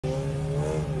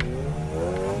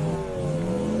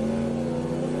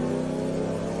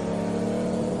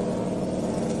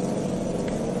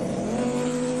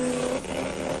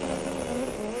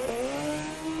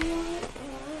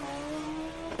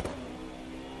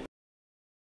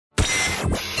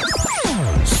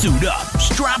Suit up,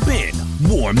 strap in,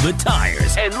 warm the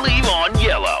tires, and leave on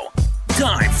yellow.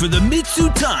 Time for the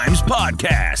MitsuTimes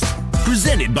podcast.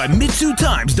 Presented by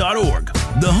MitsuTimes.org,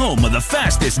 the home of the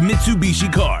fastest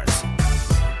Mitsubishi cars.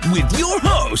 With your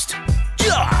host,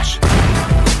 Josh.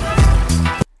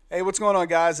 Hey, what's going on,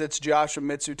 guys? It's Josh from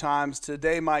MitsuTimes.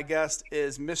 Today, my guest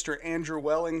is Mr. Andrew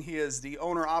Welling. He is the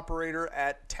owner-operator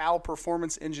at Tao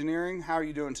Performance Engineering. How are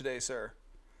you doing today, sir?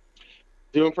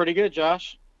 Doing pretty good,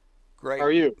 Josh. Great. How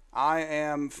are you? I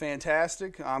am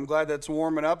fantastic. I'm glad that's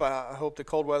warming up. I hope the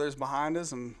cold weather's behind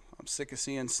us. I'm sick of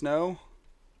seeing snow.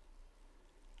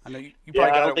 I know you probably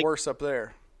got it worse up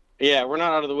there. Yeah, we're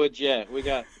not out of the woods yet. We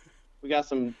got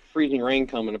some freezing rain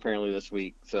coming apparently this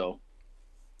week, so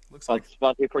looks like it's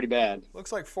about to be pretty bad.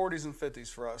 Looks like 40s and 50s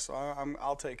for us. So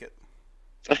I'll take it.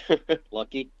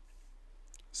 Lucky.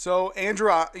 So,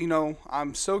 Andrew,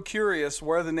 I'm so curious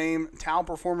where the name Tao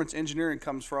Performance Engineering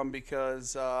comes from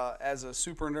because as a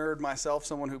super nerd myself,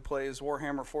 someone who plays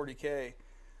Warhammer 40K,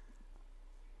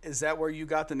 is that where you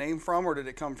got the name from, or did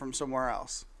it come from somewhere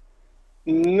else?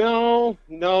 No,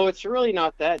 it's really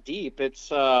not that deep. It's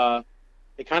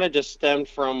it kind of just stemmed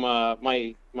from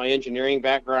my engineering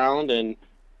background and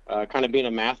kind of being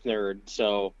a math nerd.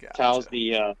 So Gotcha. Tao's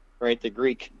the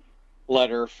Greek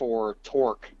letter for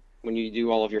torque when you do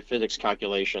all of your physics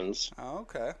calculations. Oh,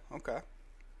 okay.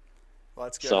 Well,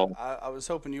 that's good. So, I was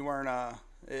hoping you weren't.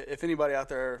 If anybody out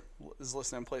there is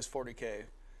listening and plays 40K,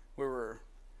 we were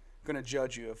going to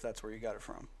judge you if that's where you got it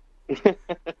from.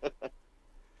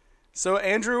 So,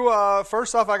 Andrew,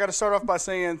 first off, I got to start off by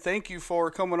saying thank you for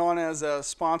coming on as a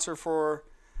sponsor for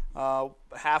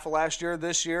half of last year,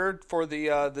 this year, for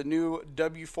the new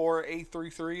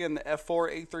W4-833 and the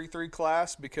F4-833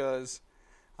 class, because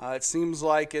it seems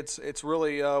like it's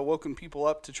really woken people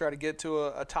up to try to get to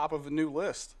a top of a new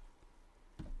list.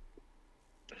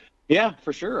 Yeah,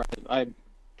 for sure. I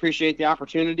appreciate the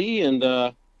opportunity, and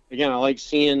again, I like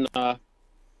seeing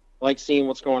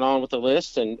what's going on with the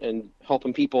list and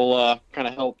helping people kind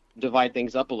of help divide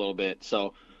things up a little bit.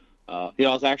 So, I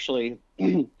was actually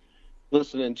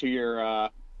listening to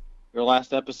your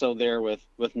last episode there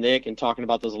with Nick and talking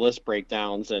about those list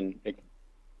breakdowns, and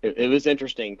it was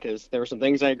interesting because there were some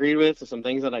things I agreed with and some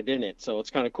things that I didn't. So it's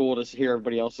kind of cool to hear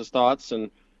everybody else's thoughts and,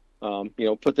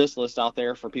 put this list out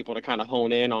there for people to kind of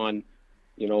hone in on,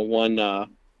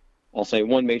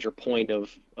 one major point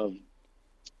of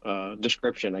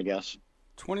description, I guess.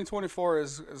 2024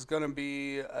 is going to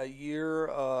be a year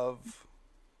of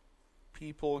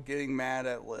people getting mad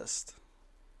at list.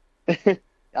 I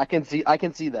can see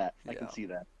that. Yeah. I can see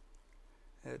that.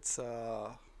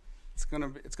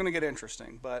 It's gonna get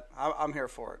interesting, but I'm here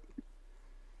for it.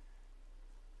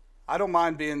 I don't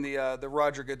mind being the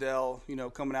Roger Goodell,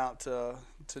 coming out to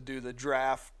do the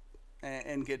draft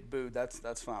and get booed.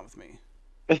 That's fine with me.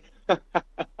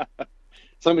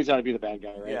 Somebody's got to be the bad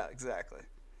guy, right? Yeah, exactly.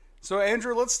 So,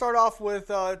 Andrew, let's start off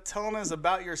with telling us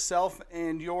about yourself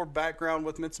and your background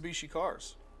with Mitsubishi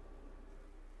cars.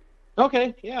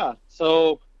 Okay, yeah.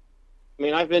 So,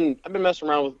 I've been messing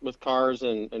around with cars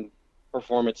and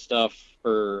performance stuff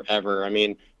forever.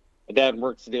 My dad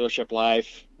worked the dealership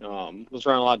life. Was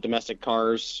around a lot of domestic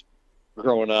cars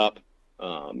growing up.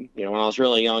 When I was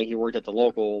really young, he worked at the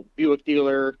local Buick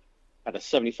dealer, had a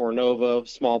 74 Nova,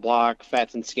 small block,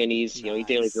 fats and skinnies. Nice. He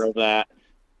daily drove that.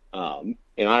 I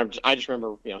just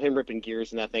remember, him ripping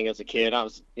gears in that thing as a kid. I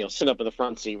was, sitting up in the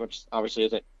front seat, which obviously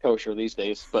isn't kosher these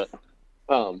days, but,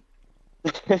 I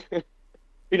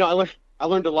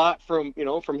learned a lot from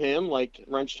him, like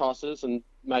wrench tosses and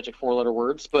magic 4-letter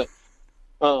words. But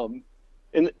in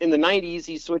the 90s,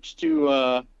 he switched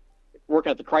to work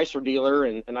at the Chrysler dealer,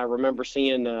 and I remember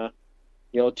seeing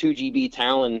 2GB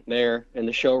Talon there in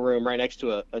the showroom right next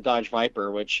to a Dodge Viper,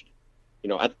 which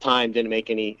at the time didn't make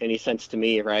any sense to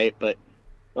me, right? But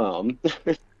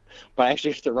but I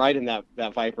actually used to ride in that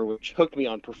Viper, which hooked me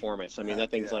on performance.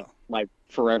 That thing's like my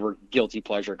forever guilty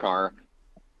pleasure car.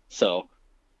 So.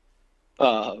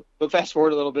 But fast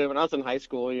forward a little bit, when I was in high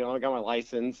school, I got my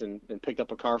license and picked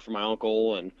up a car for my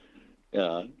uncle, and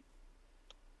it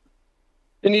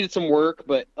needed some work,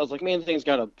 but I was like, man, this thing's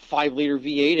got a 5-liter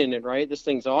V8 in it, right? This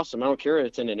thing's awesome. I don't care if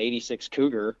it's in an 86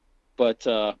 Cougar, but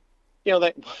that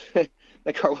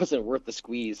that car wasn't worth the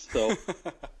squeeze, so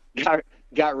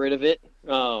got rid of it.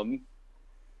 And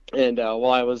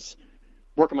while I was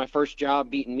working my first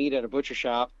job beating meat at a butcher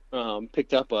shop,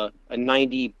 picked up a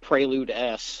 90 Prelude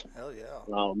S. Hell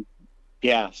yeah.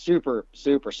 Yeah, super,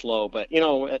 super slow. But,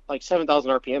 at like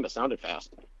 7,000 RPM, it sounded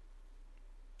fast.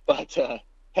 But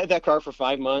had that car for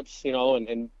 5 months,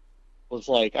 and was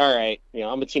like, all right,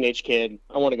 I'm a teenage kid.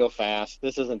 I want to go fast.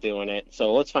 This isn't doing it.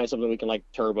 So let's find something we can like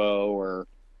turbo or,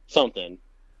 something.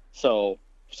 So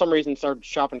for some reason started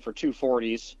shopping for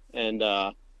 240s, and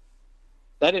that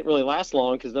didn't really last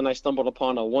long because then I stumbled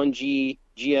upon a 1G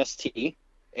GST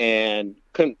and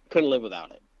couldn't live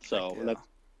without it. So yeah.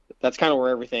 that's kind of where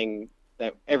everything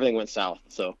went south.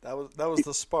 So that was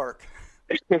the spark.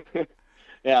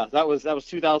 yeah, that was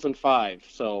 2005.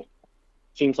 So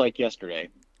seems like yesterday.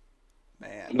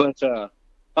 Man. But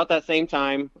about that same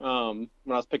time, when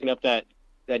I was picking up that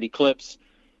Eclipse,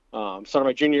 started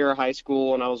my junior year of high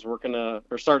school, and I was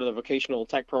started the vocational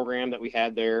tech program that we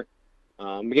had there.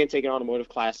 Began taking automotive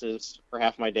classes for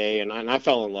half my day, and I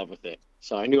fell in love with it.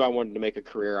 So I knew I wanted to make a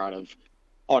career out of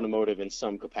automotive in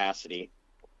some capacity.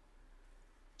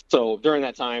 So during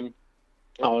that time,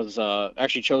 I was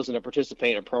actually chosen to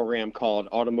participate in a program called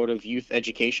Automotive Youth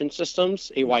Education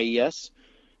Systems, AYES.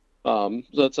 So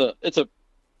it's a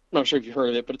I'm not sure if you've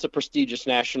heard of it, but it's a prestigious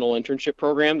national internship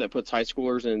program that puts high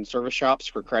schoolers in service shops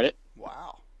for credit.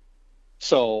 Wow.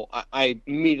 So I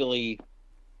immediately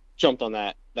jumped on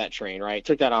that train, right?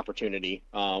 Took that opportunity,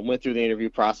 went through the interview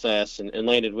process and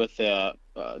landed with a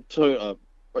Toyota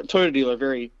dealer, a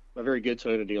very good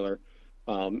Toyota dealer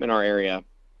in our area.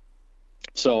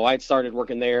 So I'd started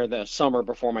working there the summer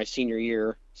before my senior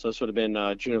year. So this would have been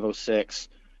June of 2006.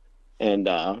 And,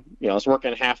 I was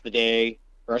working half the day,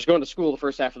 or I was going to school the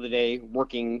first half of the day,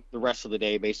 working the rest of the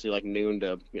day, basically like noon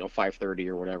to, 5:30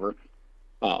 or whatever.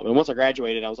 And once I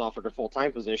graduated, I was offered a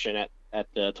full-time position at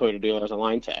the Toyota dealer as a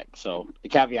line tech. So the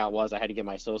caveat was I had to get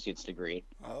my associate's degree.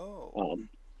 Oh.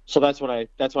 So that's what I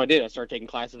did. I started taking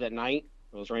classes at night.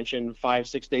 I was wrenching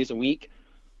 5-6 days a week.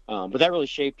 But that really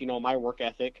shaped, my work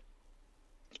ethic.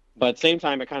 But at the same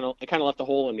time, it kind of left a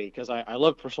hole in me because I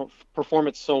love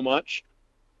performance so much,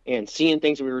 and seeing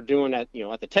things that we were doing at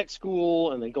the tech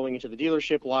school and then going into the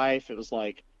dealership life, it was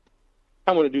like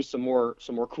I want to do some more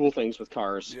cool things with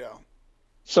cars. Yeah.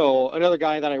 So another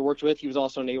guy that I worked with, he was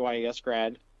also an AYES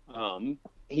grad.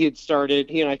 He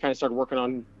and I kind of started working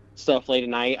on stuff late at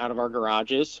night out of our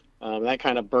garages. That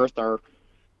kind of birthed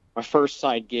our first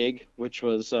side gig, which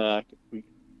was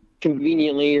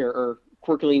conveniently or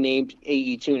quirkily named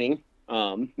AE Tuning.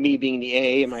 Me being the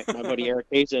A and my buddy Eric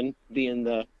Hazen being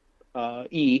the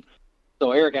E.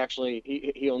 So Eric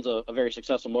actually he owns a very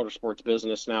successful motorsports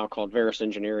business now called Veris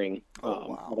Engineering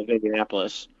out of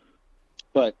Indianapolis.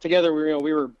 But together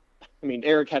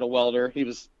Eric had a welder. He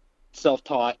was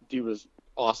self-taught. Dude was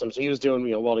awesome. So he was doing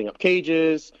welding up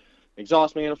cages,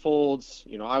 exhaust manifolds.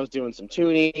 I was doing some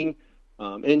tuning,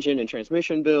 engine and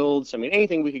transmission builds.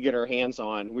 Anything we could get our hands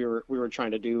on, we were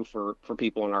trying to do for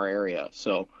people in our area.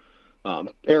 So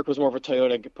Eric was more of a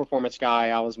Toyota performance guy.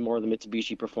 I was more of the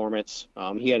Mitsubishi performance.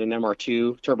 He had an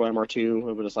MR2, turbo MR2.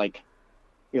 It was like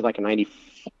a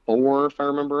 94, if I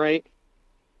remember right.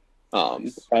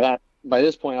 By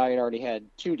this point, I had already had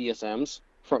 2 DSMs,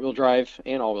 front-wheel drive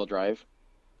and all-wheel drive.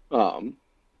 But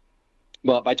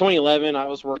by 2011, I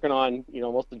was working on,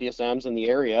 most of the DSMs in the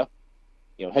area.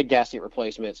 Head gasket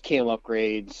replacements, cam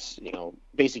upgrades,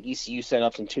 basic ECU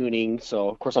setups and tuning. So,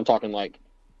 of course, I'm talking like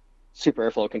super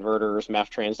airflow converters, MAF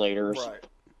translators.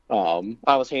 Right.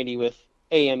 I was handy with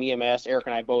AM, EMS. Eric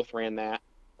and I both ran that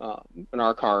in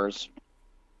our cars.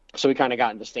 So we kind of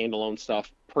got into standalone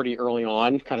stuff pretty early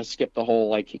on, kind of skipped the whole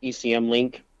like ECM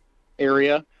link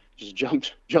area, just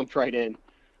jumped right in.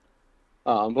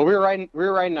 But we were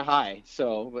riding a high.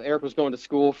 So Eric was going to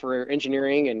school for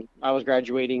engineering, and I was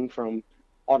graduating from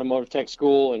automotive tech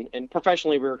school, and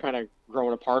professionally we were kind of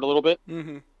growing apart a little bit.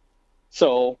 Mm-hmm.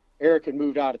 So Eric had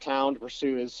moved out of town to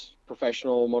pursue his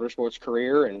professional motorsports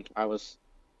career, and I was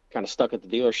kind of stuck at the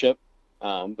dealership.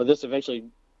 But this eventually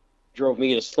drove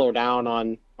me to slow down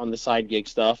on the side gig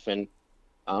stuff, and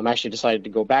actually decided to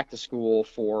go back to school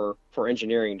for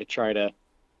engineering to try to,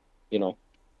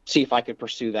 see if I could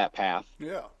pursue that path.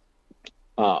 Yeah.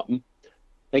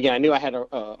 Again, I knew I had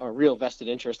a real vested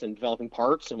interest in developing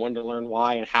parts and wanted to learn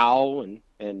why and how,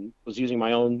 and was using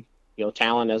my own,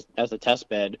 talent as a test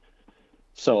bed.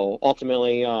 So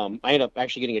ultimately, I ended up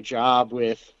actually getting a job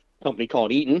with a company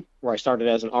called Eaton, where I started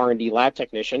as an R&D lab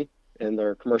technician in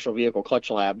their commercial vehicle clutch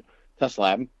lab, test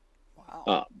lab.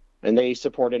 Wow. And they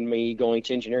supported me going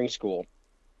to engineering school,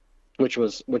 which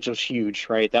was huge,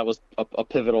 right? That was a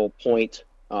pivotal point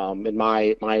in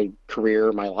my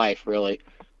career, my life, really.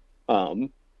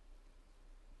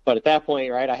 But at that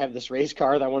point, right, I have this race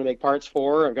car that I want to make parts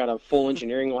for. I've got a full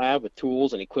engineering lab with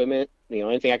tools and equipment,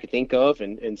 anything I could think of,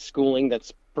 and schooling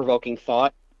that's provoking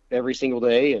thought every single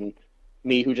day, and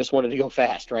me who just wanted to go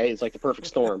fast, right? It's like the perfect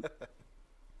storm.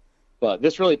 But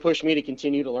this really pushed me to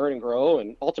continue to learn and grow,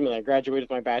 and ultimately I graduated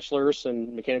with my bachelor's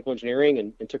in mechanical engineering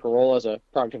and took a role as a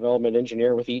product development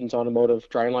engineer with Eaton's automotive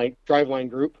driveline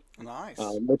group. Nice.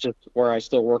 which is where I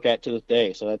still work at to this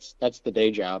day. So that's the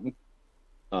day job.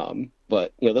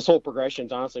 But this whole progression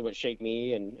is honestly what shaped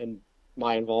me and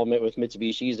my involvement with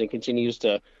Mitsubishi's, and continues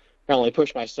to not only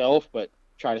push myself, but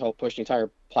try to help push the entire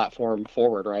platform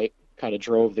forward, right? Kind of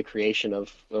drove the creation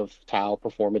of TAL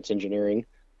Performance Engineering.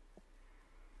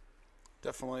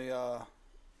 Definitely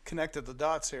connected the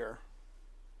dots here.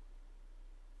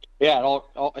 Yeah,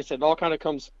 it all kind of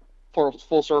comes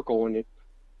full circle when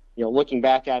looking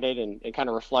back at it and kind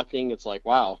of reflecting. It's like,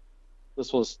 wow,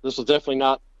 this was definitely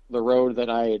not the road that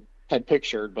I had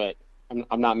pictured, but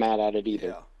I'm not mad at it either.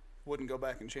 Yeah, wouldn't go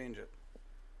back and change it.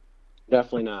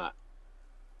 Definitely not.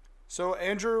 So,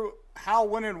 Andrew, how,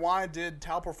 when, and why did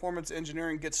TAL Performance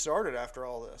Engineering get started after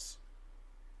all this?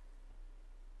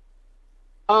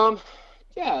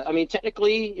 Yeah, I mean,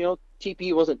 technically,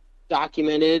 TP wasn't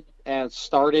documented as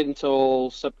started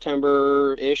until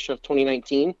September-ish of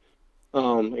 2019.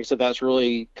 Like I said, that's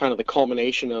really kind of the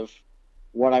culmination of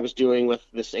what I was doing with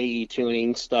this AE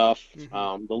tuning stuff.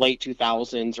 The late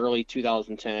 2000s, early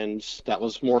 2010s, that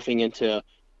was morphing into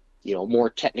more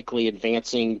technically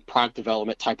advancing product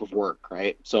development type of work,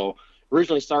 right? So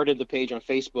originally started the page on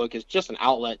Facebook as just an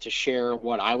outlet to share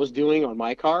what I was doing on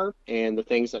my car and the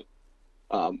things that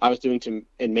I was doing to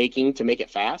make it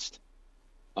fast.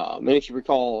 And if you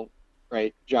recall,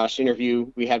 right, Josh, the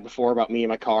interview we had before about me and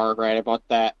my car, right? I bought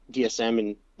that DSM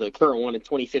and the current one in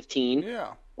 2015,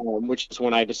 which is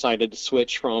when I decided to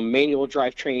switch from manual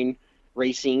drivetrain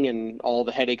racing and all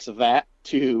the headaches of that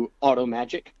to auto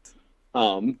magic.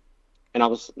 And I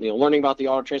was learning about the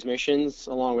auto transmissions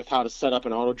along with how to set up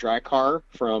an auto drag car,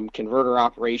 from converter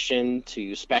operation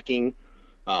to speccing,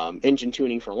 engine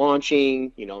tuning for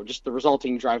launching, just the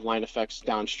resulting driveline effects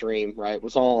downstream, right?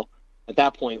 Was all, at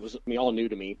that point, was all new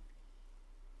to me.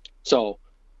 So,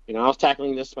 I was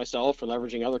tackling this myself or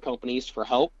leveraging other companies for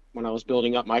help when I was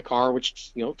building up my car,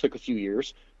 which, took a few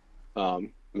years.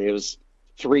 It was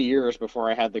 3 years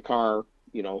before I had the car,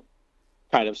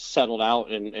 kind of settled out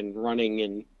and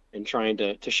running and trying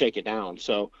to shake it down.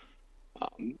 So,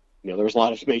 there was a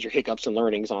lot of major hiccups and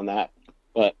learnings on that,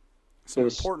 but some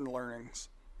important learnings.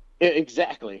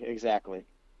 Exactly.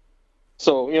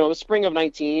 So, the spring of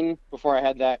 19, before I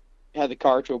had the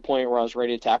car to a point where I was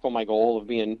ready to tackle my goal of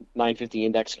being 950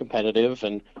 index competitive,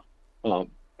 and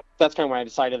that's kind of when I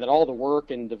decided that all the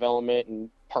work and development and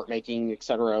part making,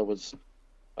 etc., was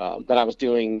that I was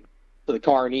doing to the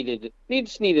car needed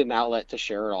an outlet to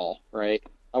share it all, right?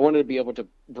 I wanted to be able to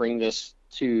bring this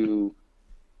to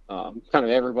kind of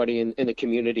everybody in the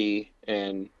community,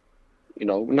 and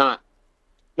not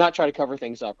try to cover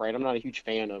things up, right? I'm not a huge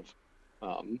fan of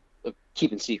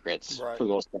keeping secrets, right, for the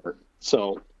most part.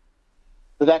 So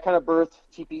that kind of birthed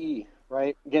TPE,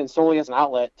 right? Again, solely as an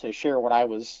outlet to share what I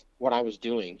was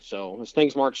doing. So as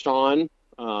things marched on,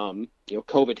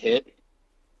 COVID hit,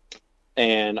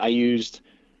 and I used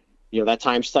that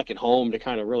time stuck at home to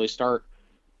kind of really start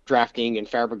drafting and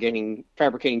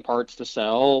fabricating parts to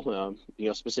sell,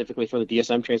 specifically for the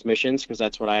DSM transmissions, because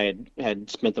that's what I had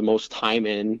spent the most time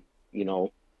in,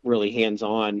 really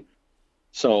hands-on.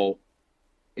 So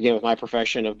again, with my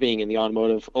profession of being in the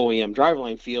automotive OEM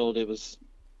driveline field, it was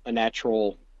a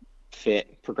natural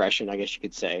fit progression, I guess you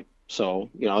could say. So,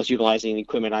 I was utilizing the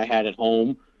equipment I had at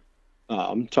home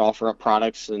to offer up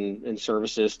products and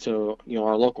services to,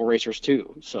 our local racers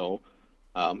too. So,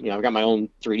 I've got my own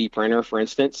 3D printer, for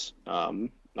instance. I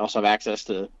also have access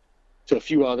to a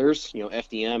few others,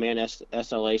 FDM and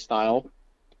SLA style.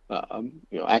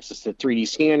 Access to 3D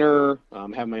scanner,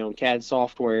 have my own CAD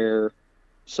software.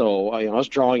 So, I was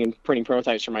drawing and printing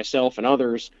prototypes for myself and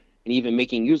others, and even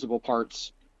making usable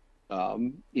parts,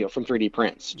 from 3D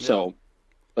prints. Yeah. So,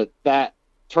 but that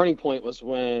turning point was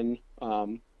when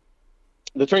I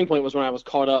was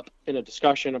caught up in a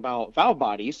discussion about valve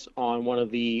bodies on one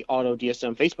of the Auto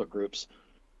DSM Facebook groups.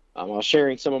 I was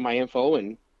sharing some of my info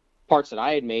and parts that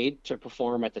I had made to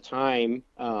perform at the time,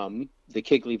 the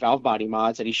Kigley valve body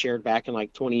mods that he shared back in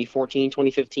like 2014,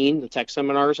 2015, the tech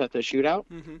seminars at the shootout.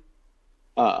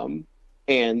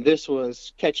 And this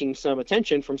was catching some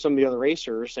attention from some of the other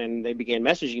racers, and they began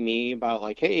messaging me about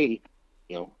like, hey,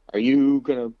 are you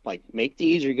gonna like make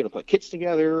these? Are you gonna put kits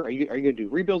together? Are you gonna do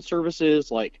rebuild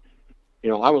services? Like,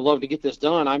 I would love to get this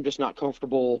done. I'm just not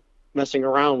comfortable messing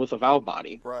around with a valve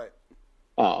body. Right.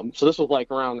 So this was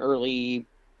like around early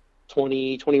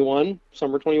 2021,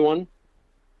 summer 21,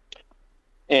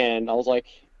 and I was like,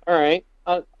 all right,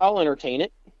 I'll entertain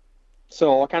it.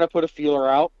 So I kind of put a feeler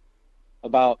out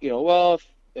about, well,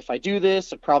 if I do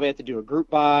this, I probably have to do a group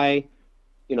buy,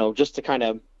 just to kind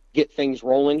of get things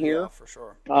rolling here. Yeah, for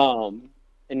sure.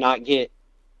 And not get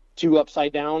too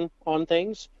upside down on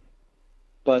things.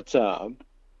 But to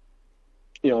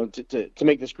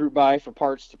make this group buy for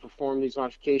parts to perform these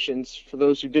modifications for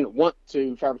those who didn't want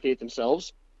to fabricate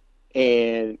themselves.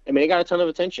 And I mean, it got a ton of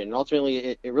attention. And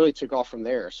ultimately, it really took off from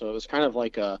there. So it was kind of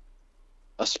like a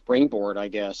springboard, I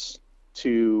guess,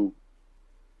 to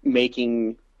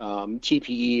making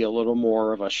TPE a little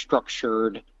more of a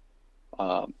structured,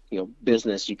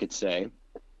 business, you could say.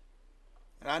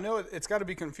 And I know it's got to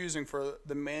be confusing for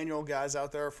the manual guys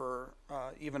out there, for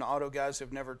even auto guys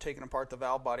who've never taken apart the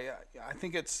valve body. I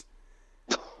think it's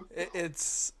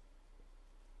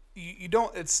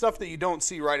stuff that you don't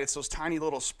see, right? It's those tiny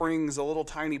little springs, the little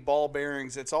tiny ball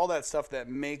bearings. It's all that stuff that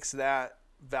makes that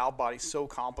valve body so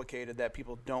complicated that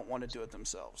people don't want to do it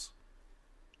themselves.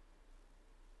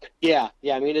 Yeah.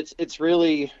 I mean, it's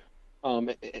really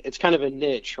it's kind of a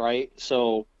niche, right?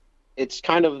 So it's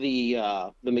kind of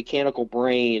the mechanical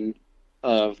brain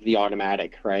of the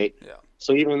automatic, right? Yeah.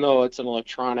 So even though it's an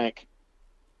electronic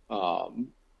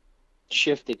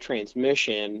shifted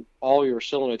transmission, all your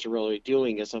cylinders are really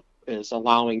doing is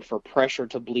allowing for pressure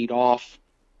to bleed off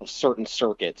of certain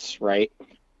circuits, right?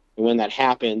 And when that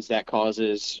happens, that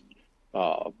causes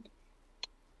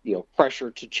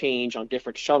pressure to change on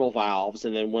different shuttle valves,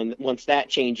 and then once that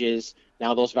changes,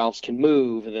 now those valves can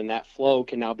move, and then that flow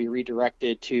can now be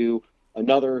redirected to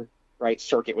another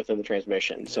circuit within the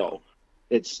transmission. So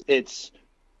it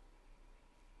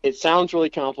sounds really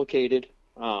complicated,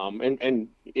 and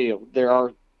there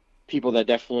are people that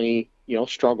definitely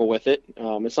struggle with it.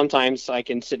 And sometimes I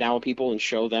can sit down with people and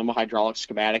show them a hydraulic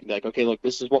schematic and be like, okay, look,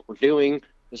 this is what we're doing,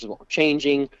 this is what we're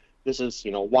changing, this is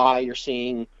why you're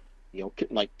seeing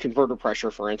like converter pressure,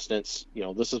 for instance,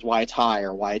 this is why it's high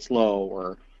or why it's low,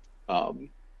 or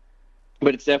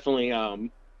but it's definitely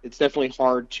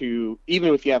hard to,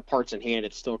 even if you have parts in hand,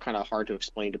 it's still kind of hard to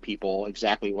explain to people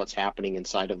exactly what's happening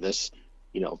inside of this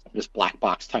this black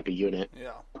box type of unit.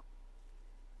 Yeah.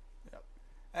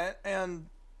 And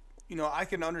I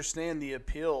can understand the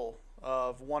appeal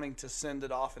of wanting to send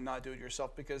it off and not do it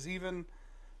yourself, because even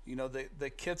the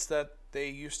kits that they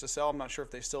used to sell, I'm not sure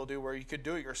if they still do, where you could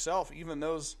do it yourself, even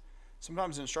those,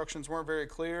 sometimes instructions weren't very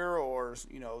clear, or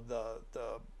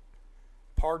the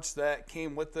parts that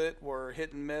came with it were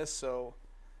hit and miss. So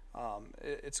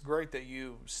it's great that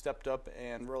you stepped up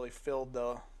and really filled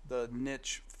the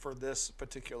niche for this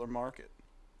particular market.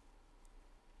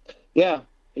 Yeah.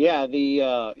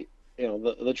 The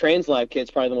TransLab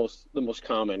kit's probably the most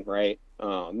common, right?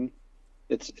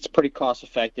 It's pretty cost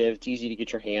effective. It's easy to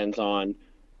get your hands on.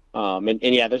 And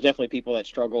yeah, there's definitely people that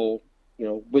struggle,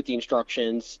 with the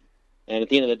instructions. And at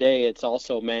the end of the day, it's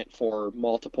also meant for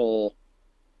multiple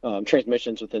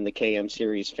transmissions within the KM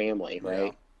series family, right?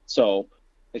 Yeah. So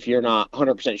if you're not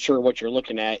 100% sure what you're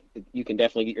looking at, you can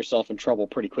definitely get yourself in trouble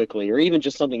pretty quickly. Or even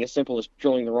just something as simple as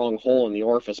drilling the wrong hole in the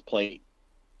orifice plate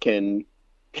can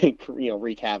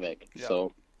wreak havoc. Yeah.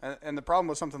 So, and the problem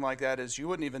with something like that is you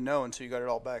wouldn't even know until you got it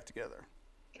all back together.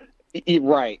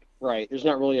 Right. There's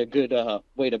not really a good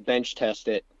way to bench test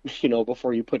it,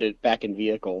 before you put it back in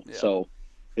vehicle. Yeah. So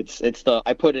it's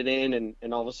I put it in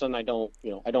and all of a sudden I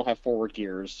don't have forward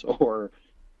gears, or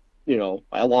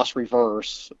I lost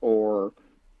reverse, or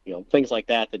things like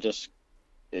that just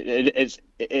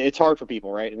it's hard for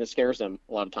people, right? And it scares them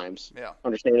a lot of times. Yeah.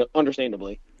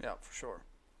 Understandably. Yeah, for sure.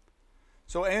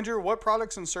 So, Andrew, what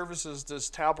products and services does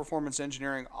Tao Performance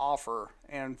Engineering offer,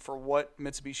 and for what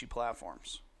Mitsubishi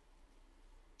platforms?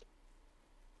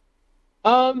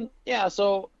 Yeah,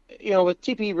 so, with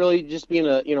TP really just being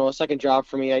a second job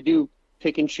for me, I do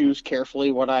pick and choose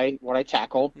carefully what I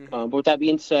tackle. Mm-hmm. But with that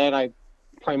being said, I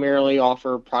primarily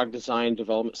offer product design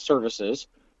development services,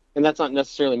 and that's not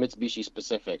necessarily Mitsubishi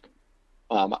specific.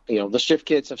 The shift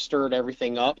kits have stirred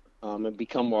everything up and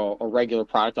become a regular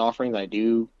product offering that I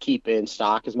do keep in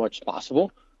stock as much as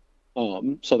possible.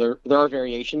 So there are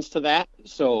variations to that.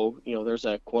 So there's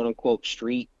a quote unquote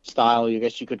street style, I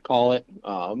guess you could call it,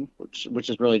 which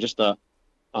is really just a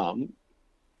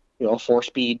four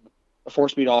speed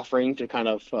offering to kind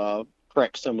of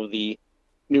correct some of the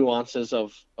nuances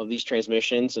of these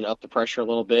transmissions and up the pressure a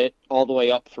little bit, all the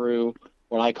way up through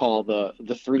what I call the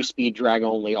 3-speed drag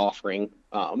only offering,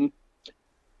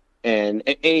 and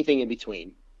anything in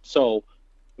between. So,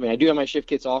 I mean, I do have my shift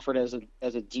kits offered as a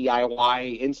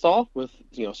DIY install with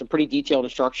some pretty detailed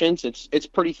instructions. It's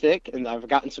pretty thick, and I've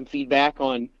gotten some feedback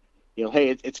on,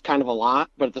 hey, it's kind of a lot,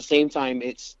 but at the same time,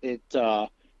 it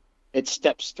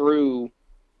steps through,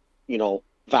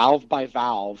 valve by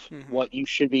valve, mm-hmm. what you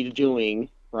should be doing,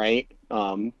 right?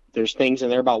 There's things in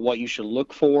there about what you should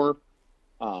look for,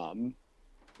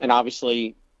 and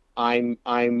obviously, I'm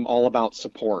all about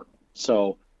support.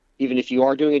 So even if you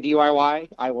are doing a DIY,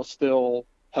 I will still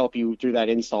help you through that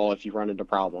install if you run into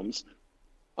problems.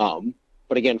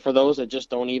 But again, for those that just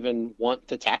don't even want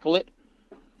to tackle it,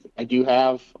 I do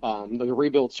have the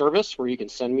rebuild service where you can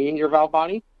send me your valve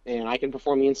body and I can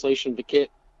perform the installation of the kit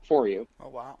for you. Oh,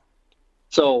 wow.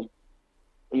 So,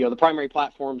 the primary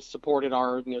platforms supported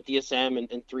are, DSM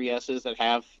and 3S's that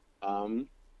have,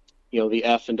 the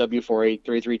F and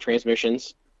W4833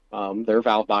 transmissions, their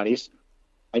valve bodies.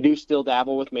 I do still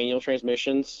dabble with manual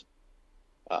transmissions,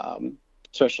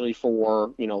 especially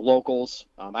for, locals.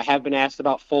 I have been asked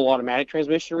about full automatic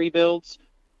transmission rebuilds.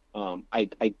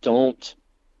 I don't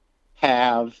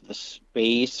have the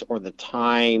space or the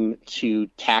time to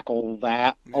tackle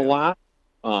that a lot.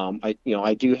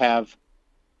 I do have,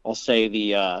 I'll say,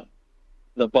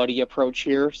 the buddy approach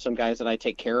here, some guys that I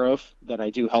take care of that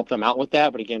I do help them out with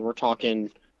that. But again, we're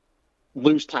talking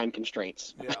loose time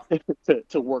constraints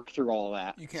to work through all of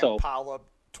that. You can't pile up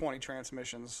 20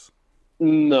 transmissions.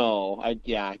 No, I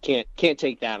can't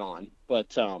take that on.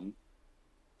 But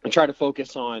I try to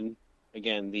focus on,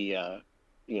 again, the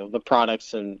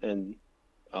products and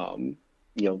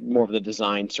more of the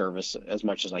design service as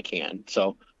much as I can.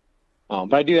 So,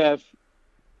 but I do have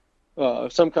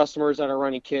some customers that are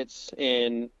running kits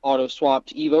in auto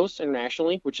swapped Evos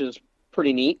internationally, which is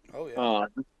pretty neat. Oh yeah.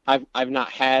 I've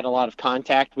not had a lot of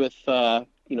contact with some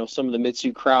of the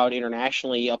Mitsu crowd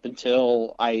internationally up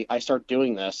until I start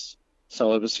doing this.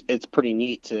 So it's pretty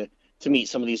neat to meet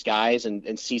some of these guys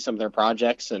and see some of their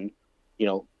projects and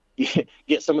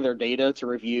get some of their data to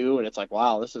review, and it's like,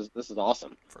 wow, this is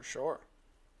awesome. For sure.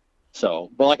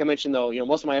 So, but like I mentioned, though,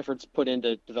 most of my efforts put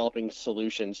into developing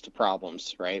solutions to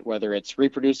problems, right? Whether it's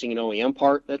reproducing an OEM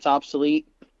part that's obsolete,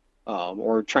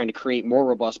 or trying to create more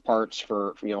robust parts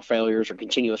for failures or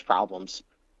continuous problems,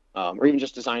 or even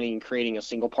just designing and creating a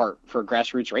single part for a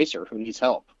grassroots racer who needs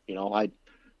help.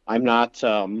 I'm not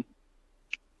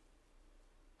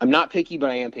picky, but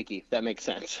I am picky, if that makes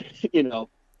sense.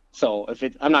 So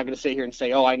I'm not going to sit here and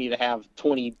say, oh, I need to have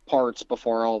 20 parts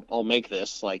before I'll make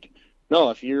this. Like,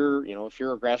 no, if you're a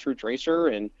grassroots racer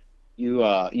and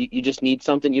you just need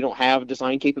something, you don't have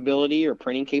design capability or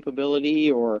printing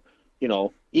capability, or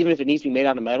even if it needs to be made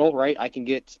out of metal, right? I can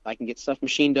get stuff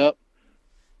machined up.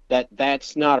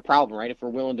 That's not a problem, right? If we're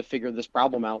willing to figure this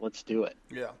problem out, let's do it.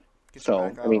 Yeah. Get you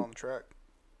back out on the track.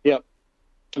 Yep.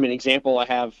 Example, I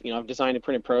have, I've designed and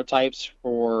printed prototypes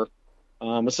for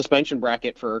a suspension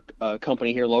bracket for a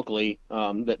company here locally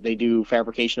that they do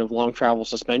fabrication of long travel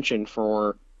suspension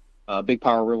for big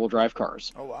power rear wheel drive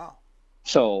cars. Oh, wow.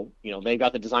 So, they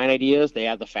got the design ideas, they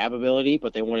have the fab ability,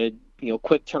 but they wanted,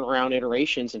 quick turnaround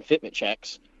iterations and fitment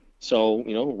checks. So,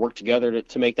 work together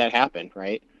to make that happen,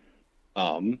 right?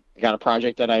 I got a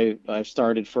project that I've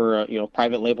started for,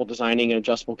 private label designing an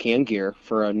adjustable cam gear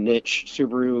for a niche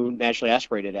Subaru naturally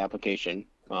aspirated application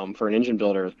for an engine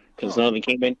builder, because none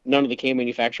of the cam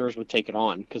manufacturers would take it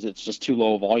on because it's just too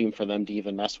low volume for them to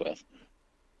even mess with.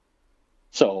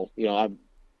 So,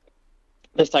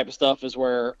 this type of stuff is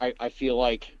where I feel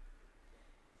like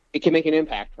it can make an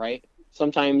impact, right?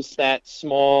 Sometimes that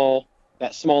small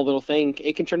little thing,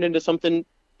 it can turn into something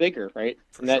bigger, right?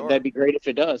 For and sure. that'd be great if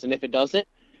it does. And if it doesn't,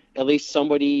 at least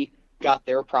somebody got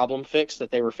their problem fixed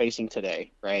that they were facing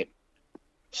today, right?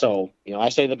 So, I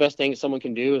say the best thing someone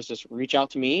can do is just reach out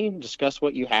to me, discuss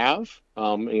what you have,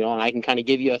 and I can kind of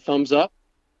give you a thumbs up,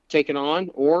 take it on,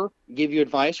 or give you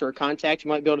advice or a contact who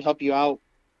might be able to help you out,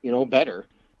 better.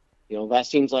 That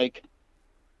seems like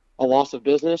a loss of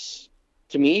business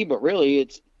to me, but really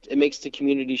it makes the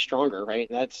community stronger, right?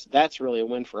 That's really a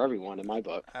win for everyone in my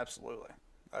book. Absolutely.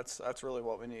 That's really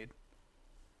what we need.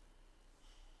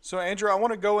 So, Andrew, I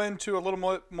want to go into a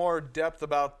little more depth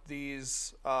about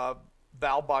these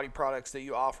valve body products that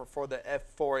you offer for the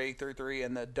F4833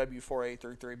 and the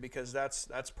W4833, because that's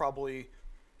probably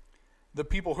the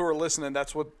people who are listening,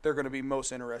 that's what they're going to be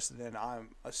most interested in,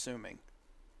 I'm assuming.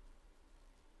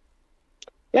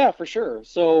 Yeah, for sure.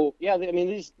 So,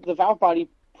 the valve body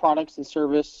products and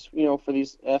service, for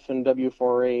these F and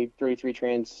W4A33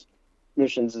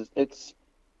 transmissions, it's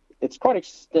quite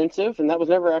extensive, and that was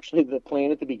never actually the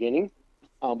plan at the beginning,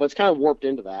 but it's kind of warped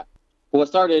into that. Well, it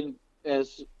started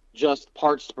as just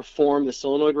parts to perform the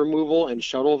solenoid removal and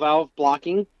shuttle valve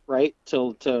blocking, right?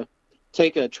 To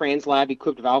take a TransLab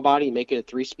equipped valve body and make it a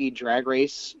 3-speed drag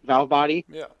race valve body.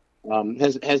 Yeah.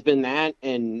 Has been that,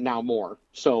 and now more.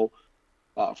 So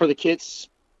for the kits,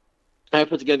 I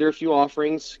put together a few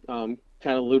offerings, kind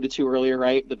of alluded to earlier,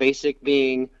 right? The basic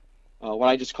being what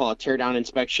I just call a teardown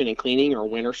inspection and cleaning, or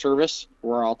winter service,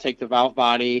 where I'll take the valve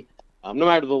body, no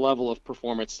matter the level of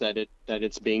performance that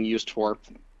it's being used for,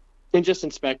 and just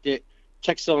inspect it,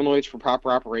 check solenoids for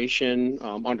proper operation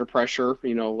under pressure.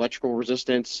 Electrical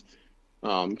resistance.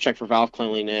 Check for valve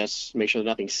cleanliness. Make sure that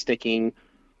nothing's sticking.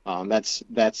 That's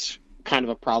kind of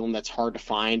a problem that's hard to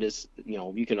find. Is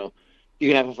you can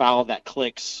have a valve that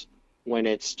clicks when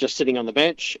it's just sitting on the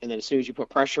bench, and then as soon as you put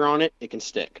pressure on it, it can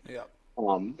stick. Yeah.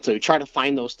 So you try to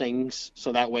find those things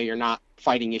so that way you're not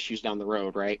fighting issues down the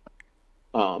road, right?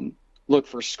 Look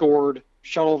for scored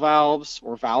shuttle valves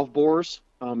or valve bores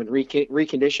and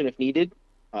recondition if needed.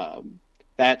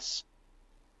 That's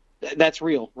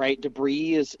real, right?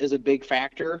 Debris is a big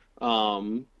factor.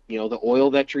 The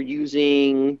oil that you're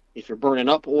using, if you're burning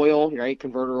up oil, right?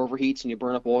 Converter overheats and you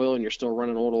burn up oil and you're still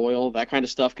running old oil, that kind of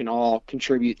stuff can all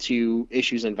contribute to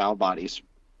issues in valve bodies.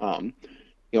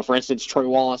 For instance, Troy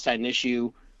Wallace had an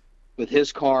issue with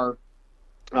his car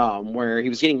where he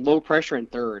was getting low pressure in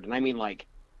third. And I mean,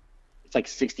 it's like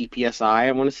 60 PSI,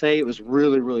 I want to say. It was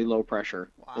really, really low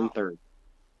pressure in third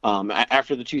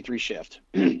after the 2-3 shift.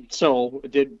 So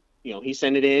he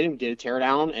sent it in, did a tear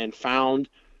down, and found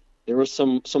there was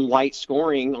some light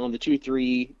scoring on the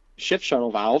 2-3 shift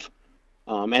shuttle valve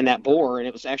and that bore, and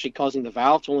it was actually causing the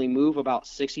valve to only move about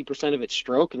 60% of its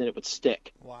stroke, and then it would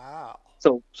stick. Wow.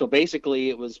 So basically,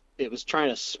 it was trying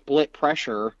to split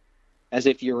pressure as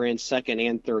if you were in second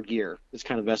and third gear. Is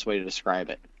kind of the best way to describe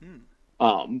it.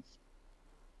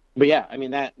 But yeah, I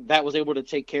mean that was able to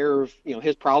take care of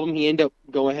his problem. He ended up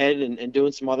going ahead and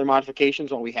doing some other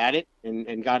modifications while we had it,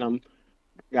 and got him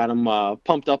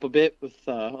pumped up a bit with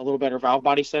a little better valve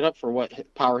body setup for what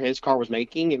power his car was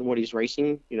making and what he's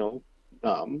racing,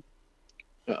 doing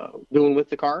with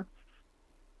the car.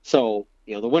 So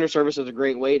the winter service is a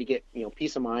great way to get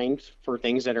peace of mind for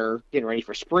things that are getting ready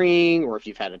for spring, or if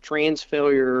you've had a trans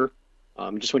failure,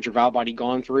 just want your valve body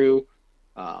gone through.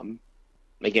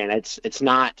 Again, it's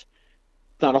not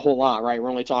a whole lot, right? We're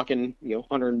only talking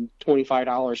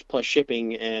 $125 plus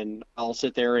shipping, and I'll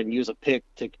sit there and use a pick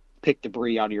to pick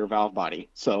debris out of your valve body.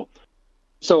 So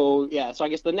yeah. So I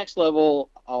guess the next level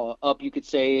up, you could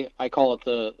say, I call it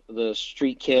the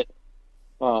street kit,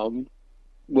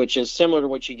 which is similar to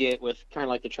what you get with kind of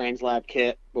like the TransLab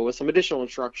kit, but with some additional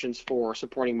instructions for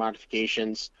supporting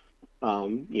modifications.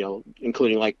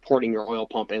 Including like porting your oil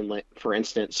pump inlet, for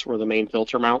instance, where the main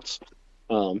filter mounts.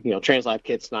 TransLab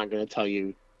kit's not going to tell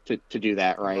you to do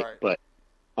that, right? But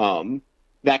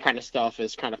that kind of stuff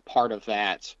is kind of part of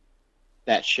that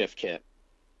shift kit.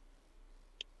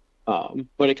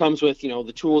 But it comes with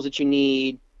the tools that you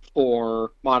need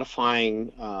for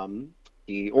modifying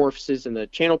the orifices in the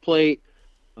channel plate,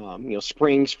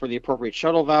 springs for the appropriate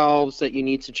shuttle valves that you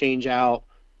need to change out,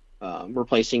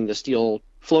 replacing the steel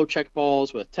flow check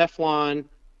balls with Teflon,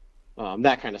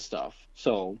 that kind of stuff.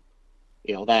 So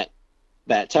that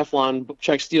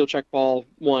Teflon steel check ball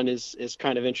one is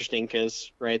kind of interesting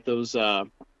because, right, those the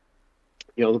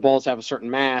balls have a certain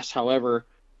mass. However,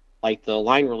 like the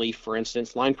line relief, for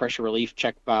instance, line pressure relief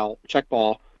check ball,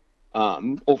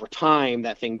 over time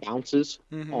that thing bounces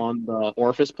on the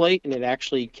orifice plate, and it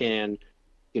actually can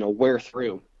wear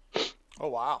through. Oh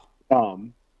wow.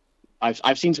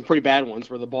 I've seen some pretty bad ones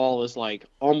where the ball is like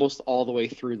almost all the way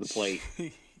through the plate.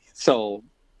 So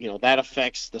that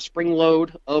affects the spring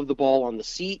load of the ball on the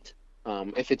seat.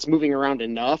 If it's moving around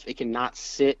enough, it cannot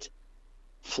sit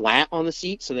flat on the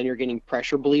seat, so then you're getting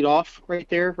pressure bleed off right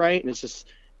there, right? And it's just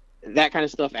that kind of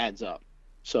stuff adds up.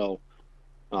 So,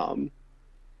 but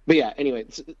yeah, anyway,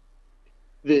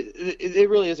 it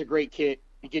really is a great kit.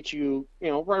 It gets you,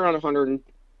 right around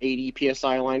 180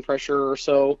 PSI line pressure or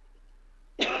so.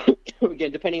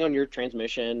 Again, depending on your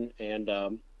transmission and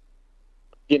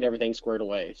getting everything squared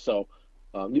away. So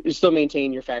you still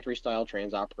maintain your factory style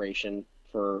trans operation.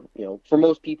 For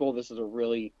most people, this is a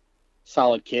really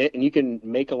solid kit, and you can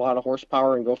make a lot of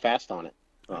horsepower and go fast on it.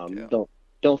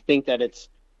 Don't think that it's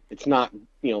not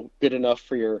good enough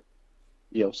for your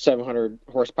 700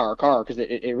 horsepower car, because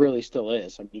it really still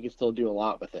is. I mean, you can still do a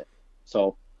lot with it.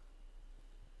 So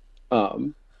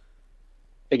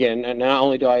again, and not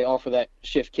only do I offer that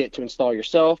shift kit to install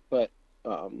yourself, but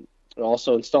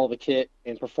also install the kit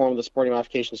and perform the supporting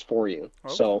modifications for you.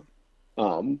 Okay. So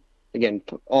again,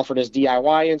 offered as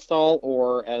DIY install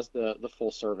or as the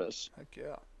full service. Heck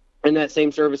yeah. And that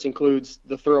same service includes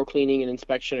the thorough cleaning and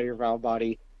inspection of your valve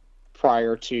body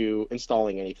prior to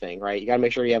installing anything, right? You got to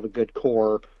make sure you have a good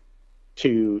core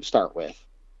to start with.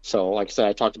 So like I said,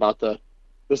 I talked about the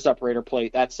separator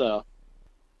plate. That's a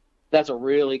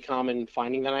really common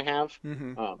finding that I have,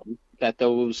 that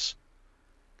those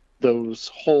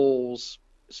holes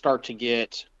start to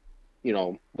get,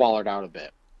 wallered out a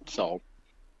bit. So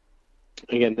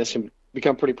again, this can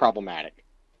become pretty problematic.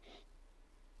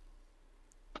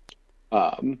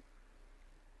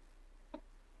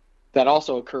 that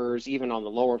also occurs even on the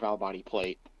lower valve body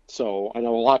plate. So I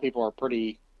know a lot of people are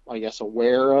pretty, I guess,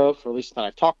 aware of, or at least that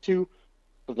I've talked to,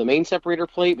 of the main separator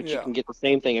plate, but you can get the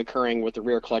same thing occurring with the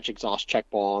rear clutch exhaust check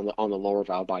ball on the lower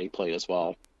valve body plate as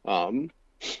well. But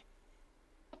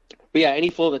yeah, any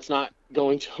flow that's not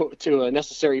going to a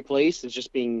necessary place is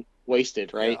just being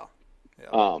wasted, right?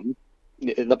 Yeah.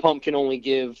 The pump can only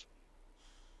give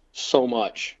so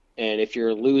much, and if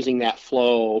you're losing that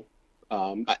flow,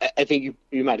 I think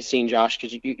you might have seen, Josh,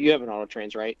 because you have an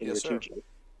Autotrans, right? In yes, your sir. 2G.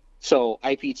 So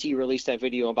IPT released that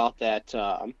video about that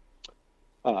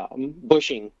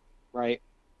bushing, right?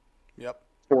 Yep.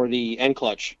 For the end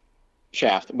clutch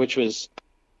shaft,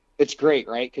 it's great,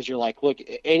 right? Because you're like, look,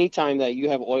 anytime that you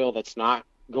have oil that's not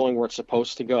going where it's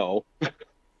supposed to go,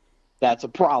 that's a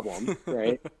problem,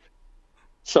 right?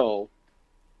 So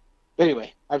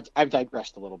anyway, I've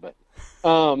digressed a little bit.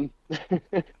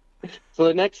 So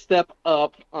the next step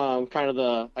up, kind of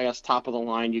the, I guess, top of the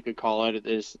line, you could call it,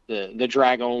 is the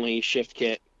drag only shift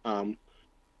kit,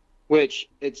 which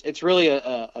it's really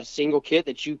a single kit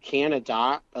that you can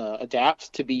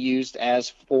adapt to be used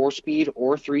as 4-speed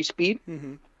or 3-speed.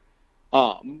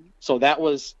 Mm-hmm. So that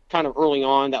was kind of early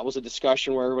on. That was a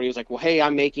discussion where everybody was like, well, hey,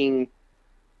 I'm making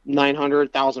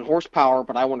 900,000 horsepower,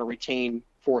 but I want to retain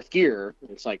fourth gear.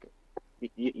 And it's like,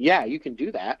 yeah, you can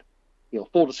do that.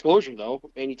 Full disclosure though,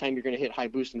 anytime you're going to hit high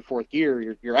boost in fourth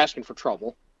gear, you're asking for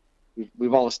trouble.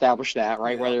 We've all established that,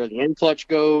 right? Yeah. Whether the end clutch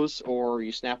goes or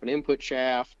you snap an input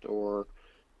shaft, or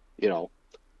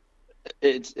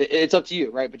it's up to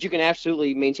you, right? But you can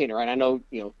absolutely maintain it, right? I know,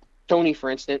 Tony, for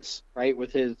instance, right,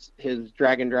 with his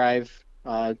drag and drive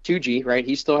 2G, right?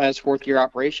 He still has fourth gear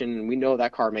operation, and we know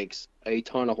that car makes a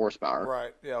ton of horsepower.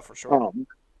 Right. Yeah, for sure.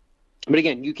 But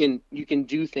again, you can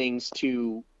do things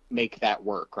to make that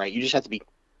work, right? You just have to be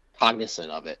cognizant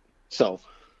of it. So,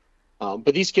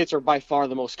 but these kits are by far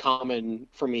the most common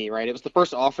for me, right? It was the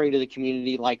first offering to the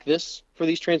community like this for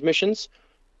these transmissions.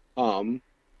 And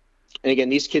again,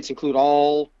 these kits include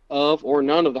all of or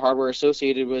none of the hardware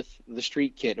associated with the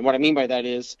street kit. And what I mean by that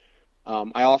is,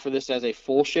 I offer this as a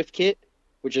full shift kit,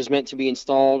 which is meant to be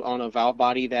installed on a valve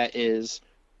body that is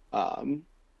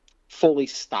fully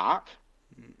stock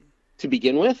to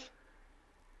begin with.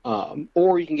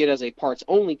 Or you can get as a parts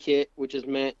only kit, which is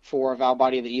meant for a valve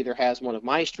body that either has one of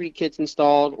my street kits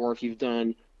installed, or if you've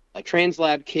done like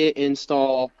TransLab kit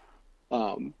install,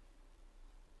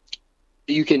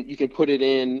 you can put it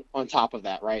in on top of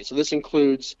that, right? So this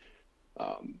includes,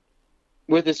 beyond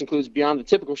the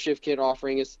typical shift kit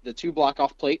offering, is the 2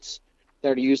 block-off plates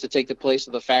that are used to take the place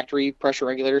of the factory pressure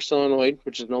regulator solenoid,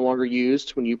 which is no longer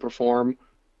used when you perform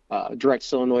direct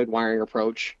solenoid wiring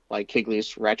approach, like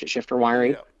Higley's ratchet shifter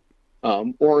wiring. Yeah.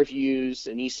 Or if you use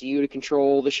an ECU to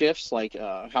control the shifts, like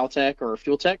Haltech or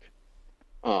FuelTech.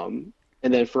 And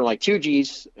then for like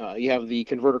 2Gs, you have the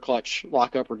converter clutch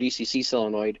lockup or DCC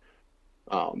solenoid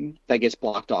that gets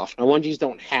blocked off. Now 1Gs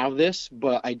don't have this,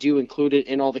 but I do include it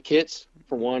in all the kits.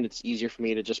 For one, it's easier for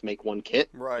me to just make one kit,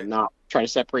 right, and not try to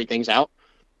separate things out.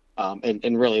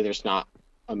 And really, there's not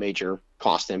a major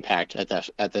cost impact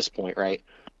at this point, right?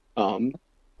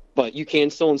 But you can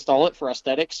still install it for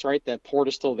aesthetics, right? That port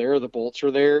is still there, the bolts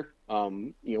are there.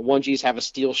 1Gs have a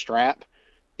steel strap,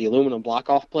 the aluminum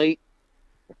block-off plate.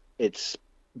 It's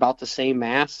about the same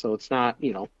mass, so it's not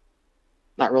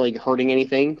really hurting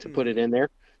anything to put it in there.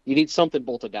 You need something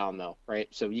bolted down though, right?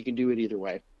 So you can do it either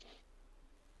way.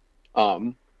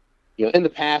 In the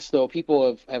past though,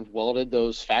 people have welded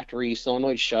those factory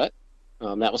solenoids shut.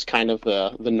 That was kind of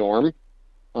the norm.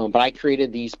 But I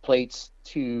created these plates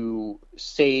to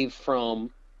save from,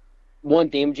 one,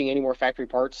 damaging any more factory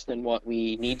parts than what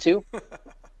we need to.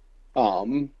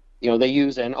 They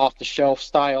use an off-the-shelf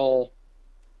style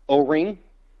O-ring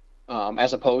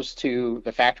as opposed to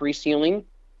the factory sealing.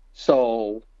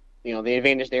 So, the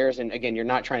advantage there is, and again, you're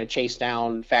not trying to chase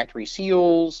down factory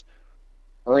seals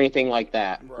or anything like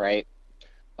that, right?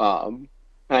 And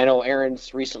I know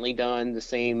Aaron's recently done the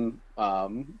same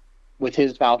with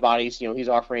his valve bodies. He's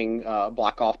offering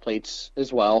block-off plates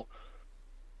as well.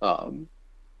 So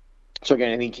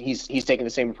again, I think he's taking the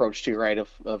same approach too, right?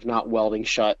 Of not welding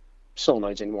shut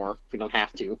solenoids anymore if we don't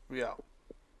have to. Yeah.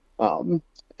 And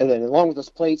then along with those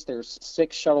plates, there's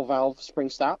 6 shuttle valve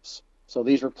spring stops. So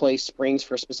these replace springs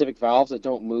for specific valves that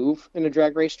don't move in a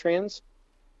drag race trans.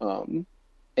 And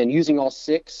using all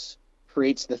 6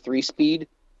 creates the 3-speed.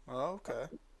 Oh, okay.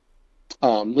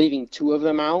 Leaving 2 of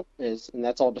them out and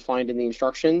that's all defined in the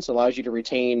instructions, allows you to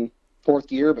retain fourth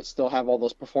gear but still have all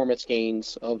those performance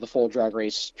gains of the full drag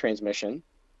race transmission.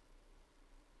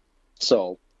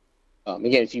 So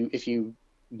again, if you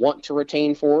want to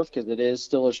retain fourth, because it is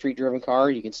still a street driven car,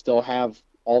 you can still have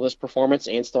all this performance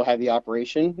and still have the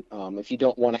operation. If you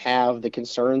don't want to have the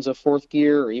concerns of fourth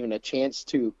gear or even a chance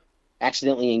to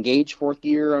accidentally engage fourth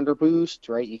gear under boost,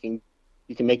 right? You can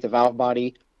make the valve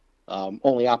body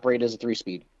only operate as a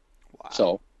 3-speed. Wow.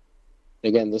 So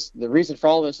again, the reason for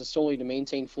all this is solely to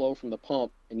maintain flow from the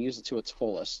pump and use it to its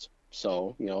fullest.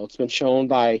 So, it's been shown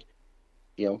by,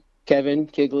 Kevin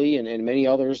Kigley and many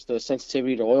others, the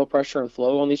sensitivity to oil pressure and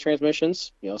flow on these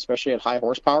transmissions, especially at high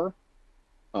horsepower.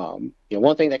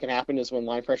 One thing that can happen is when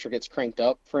line pressure gets cranked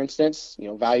up, for instance,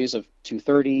 values of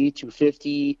 230,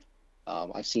 250,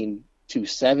 I've seen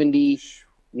 270.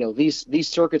 These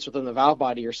circuits within the valve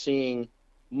body are seeing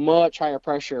much higher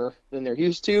pressure than they're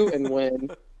used to, and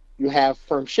when you have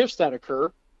firm shifts that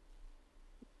occur,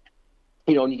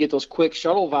 and you get those quick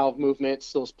shuttle valve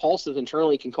movements, those pulses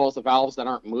internally can cause the valves that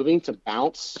aren't moving to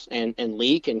bounce and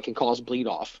leak and can cause bleed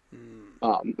off.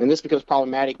 And this becomes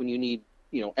problematic when you need,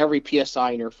 every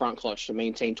PSI in your front clutch to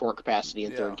maintain torque capacity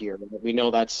in third gear. We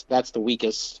know that's the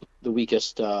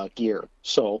weakest gear.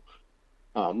 So,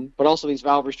 but also these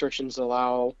valve restrictions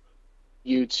allow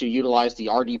you to utilize the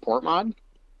RD port mod,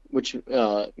 which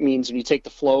means when you take the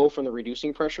flow from the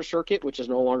reducing pressure circuit, which is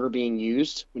no longer being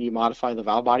used when you modify the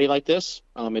valve body like this,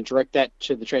 and direct that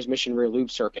to the transmission rear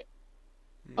lube circuit.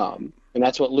 And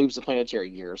that's what lubes the planetary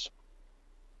gears.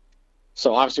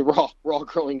 So obviously we're all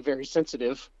growing very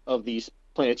sensitive of these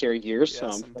planetary gears.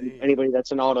 Yes, anybody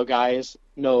that's an auto guy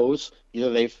knows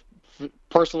either they've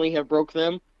personally have broke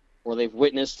them or they've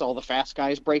witnessed all the fast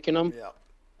guys breaking them.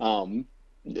 Yeah.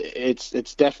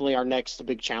 It's definitely our next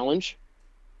big challenge.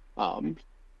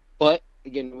 But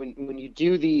again, when you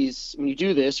do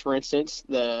this, for instance,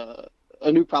 a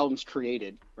new problem's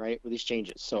created, right, with these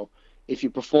changes. So if you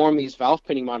perform these valve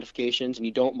pinning modifications and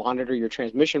you don't monitor your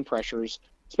transmission pressures,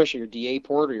 especially your DA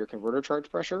port or your converter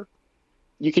charge pressure,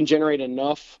 you can generate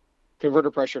enough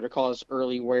converter pressure to cause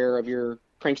early wear of your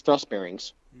crank thrust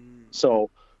bearings.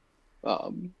 So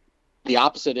the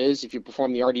opposite is if you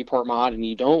perform the RD port mod and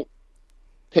you don't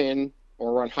pin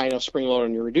or run high enough spring load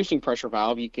on your reducing pressure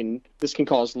valve, this can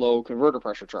cause low converter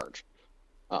pressure charge.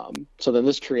 So then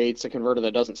this creates a converter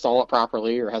that doesn't stall it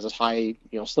properly or has a high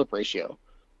slip ratio.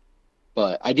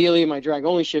 But ideally, my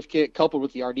drag-only shift kit coupled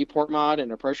with the RD port mod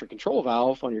and a pressure control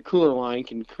valve on your cooler line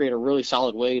can create a really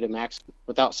solid way to max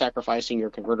without sacrificing your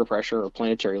converter pressure or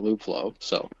planetary lube flow.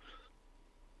 So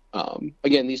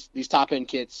again, these top-end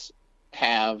kits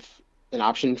have an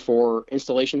option for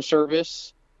installation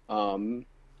service, and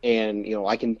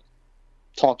I can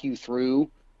talk you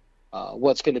through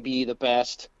what's going to be the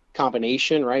best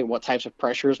combination, right? What types of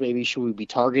pressures maybe should we be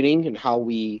targeting and how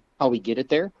we get it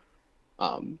there.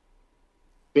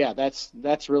 Yeah,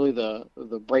 that's really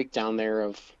the breakdown there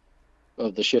of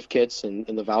the shift kits and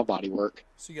the valve body work.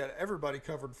 So you got everybody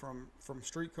covered from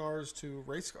street cars to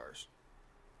race cars.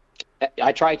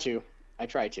 I try to.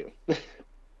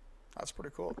 That's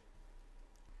pretty cool.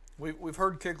 We've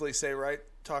heard Kigley say, right,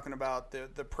 talking about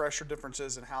the pressure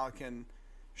differences and how it can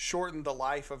shorten the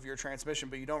life of your transmission,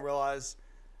 but you don't realize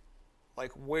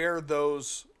like where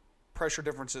those pressure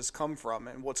differences come from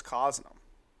and what's causing them.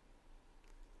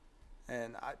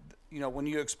 And when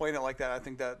you explain it like that, I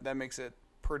think that makes it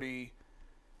pretty.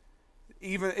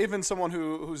 Even someone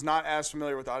who's not as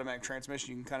familiar with automatic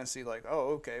transmission, you can kind of see like,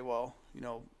 oh, okay, well,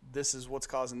 this is what's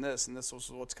causing this, and this is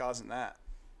what's causing that.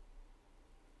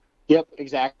 Yep,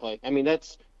 exactly. I mean,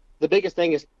 that's the biggest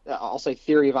thing is I'll say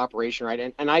theory of operation,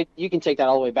 right? And you can take that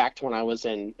all the way back to when I was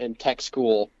in tech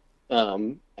school,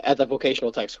 at the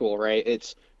vocational tech school, right?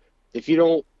 It's if you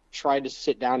don't try to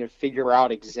sit down and figure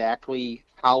out exactly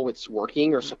how it's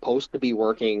working or supposed to be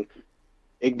working,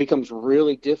 it becomes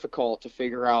really difficult to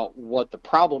figure out what the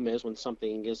problem is when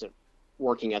something isn't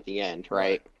working at the end,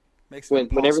 right? Makes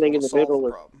it when everything in the middle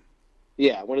is,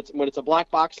 yeah, when it's a black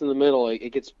box in the middle, it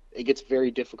gets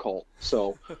very difficult.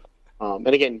 So, and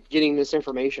again, getting this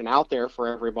information out there for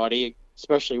everybody,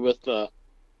 especially with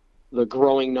the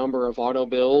growing number of auto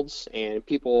builds and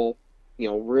people,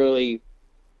 really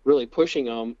pushing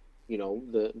them.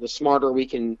 The smarter we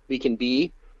can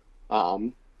be,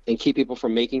 and keep people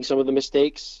from making some of the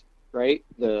mistakes, right?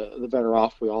 The better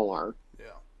off we all are. Yeah.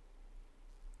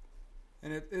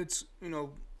 And it's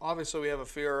obviously we have a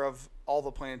fear of all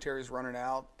the planetaries running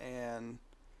out and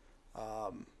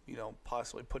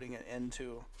possibly putting it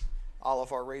into all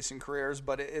of our racing careers.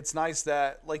 But it's nice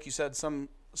that, like you said, some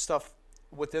stuff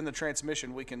within the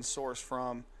transmission we can source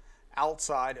from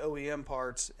outside OEM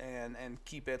parts and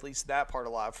keep at least that part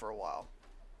alive for a while.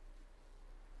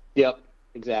 Yep,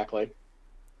 exactly.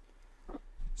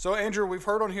 So, Andrew, we've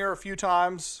heard on here a few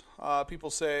times people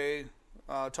say,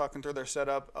 talking through their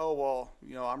setup, oh, well,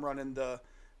 I'm running the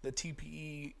the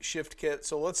TPE shift kit.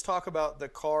 So let's talk about the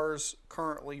cars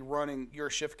currently running your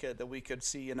shift kit that we could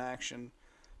see in action,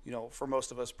 for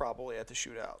most of us probably at the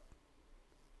shootout.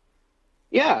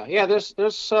 Yeah. There's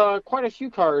quite a few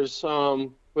cars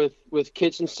with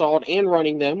kits installed and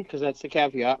running them, because that's the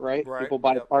caveat, right? Right. People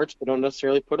buy Yep. parts but don't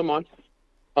necessarily put them on.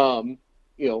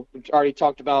 We already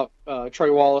talked about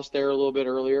Troy Wallace there a little bit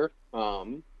earlier.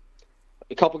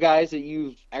 A couple guys that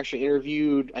you've actually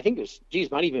interviewed, I think it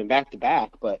was, might even back to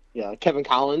back, but Kevin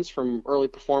Collins from Early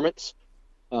Performance,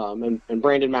 and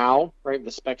Brandon Mao, right,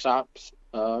 the Specs Ops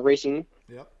Racing.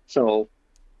 Yep. So,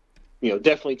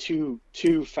 definitely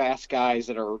two fast guys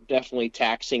that are definitely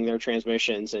taxing their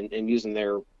transmissions and using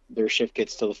their shift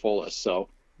kits to the fullest. So,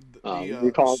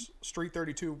 the Street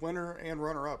 32 winner and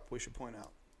runner-up, we should point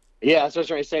out. Yeah, that's what I was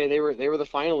trying to say. They were the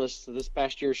finalists of this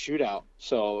past year's shootout,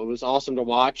 so it was awesome to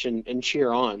watch and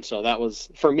cheer on. So that was,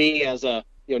 for me, as a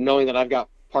knowing that I've got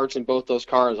parts in both those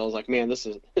cars, I was like, man, this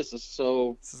is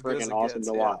so freaking awesome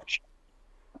to watch.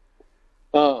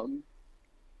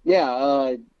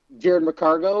 Jared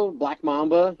McCargo, Black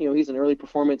Mamba, he's an Early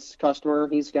Performance customer.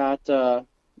 He's got a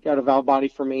valve body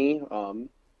for me.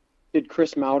 Did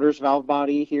Chris Mauder's valve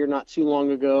body here not too long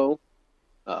ago.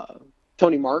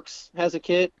 Tony Marks has a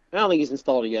kit. I don't think he's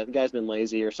installed it yet. The guy's been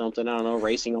lazy or something. I don't know,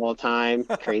 racing all the time.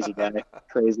 Crazy guy.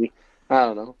 Crazy. I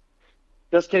don't know.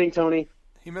 Just kidding, Tony.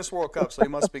 He missed World Cup, so he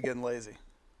must be getting lazy.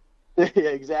 Yeah,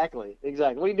 exactly.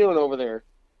 What are you doing over there?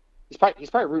 He's probably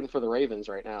rooting for the Ravens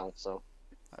right now. So,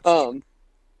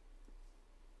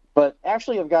 but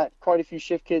actually, I've got quite a few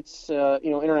shift kits,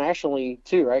 internationally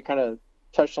too. Right, kind of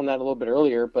touched on that a little bit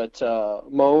earlier. But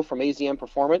Mo from AZM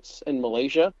Performance in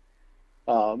Malaysia.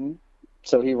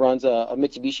 So he runs a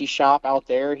Mitsubishi shop out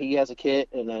there. He has a kit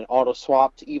and an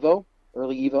auto-swapped Evo,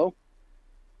 early Evo.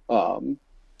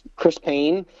 Chris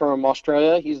Payne from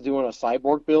Australia, he's doing a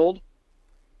Cyborg build,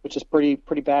 which is pretty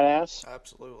badass.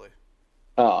 Absolutely.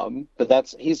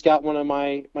 But he's got one of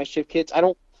my shift kits. I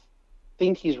don't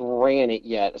think he's ran it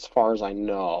yet, as far as I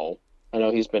know. I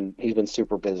know he's been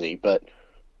super busy, but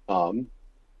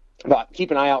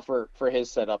keep an eye out for his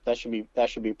setup. That should be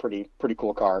a pretty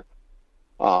cool car.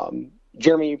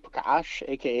 Jeremy Prakash,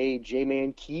 aka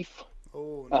J-Man Keefe.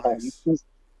 Oh, nice.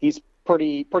 He's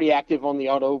pretty active on the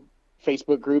auto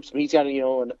Facebook groups. But he's got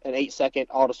an 8-second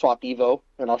auto swap Evo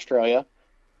in Australia.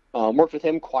 Worked with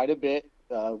him quite a bit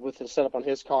with his setup on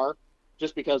his car,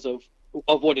 just because of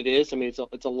what it is. I mean,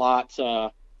 it's a lot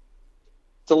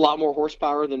more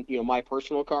horsepower than my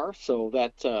personal car. So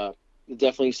that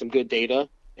definitely some good data,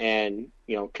 and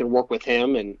can work with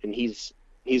him, and he's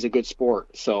a good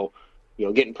sport. So.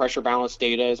 Getting pressure balance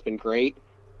data has been great,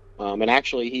 and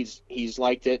actually he's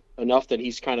liked it enough that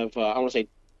he's kind of I want to say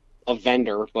a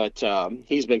vendor, but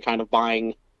he's been kind of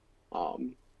buying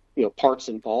parts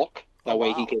in bulk. That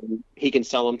way he can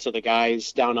sell them to the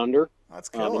guys down under. That's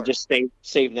killer. And just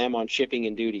save them on shipping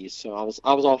and duties. So I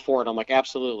was all for it. I'm like,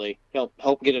 absolutely,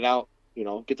 help get it out.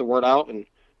 Get the word out and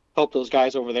help those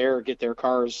guys over there get their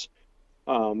cars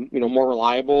more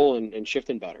reliable and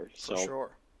shifting better. So. For sure.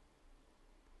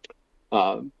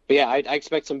 But yeah, I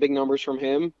expect some big numbers from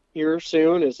him here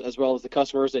soon, as well as the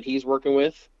customers that he's working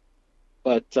with.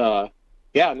 But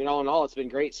yeah, I mean, all in all, it's been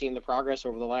great seeing the progress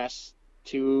over the last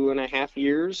 2.5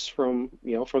 years from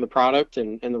the product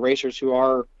and the racers who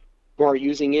are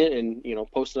using it and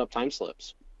posting up time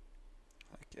slips.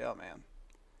 Heck yeah, man,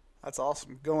 that's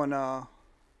awesome. Going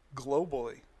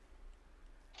globally.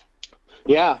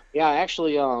 Yeah. I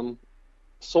actually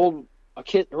sold a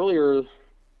kit earlier.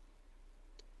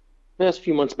 That's a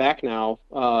few months back now,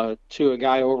 to a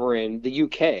guy over in the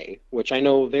UK, which I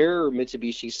know their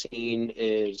Mitsubishi scene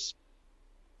is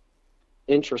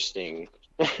interesting.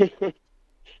 I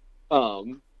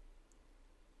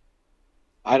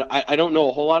don't know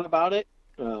a whole lot about it,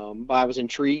 but I was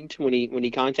intrigued when he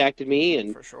contacted me,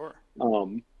 and for sure.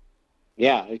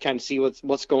 Yeah, I kind of see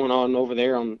what's going on over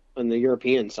there on the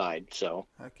European side. So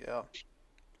heck yeah,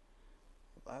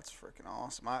 that's freaking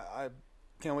awesome. I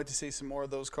can't wait to see some more of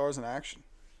those cars in action.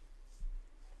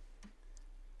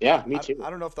 Yeah, me too. I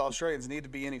don't know if the Australians need to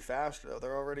be any faster, though.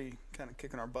 They're already kind of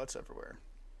kicking our butts everywhere.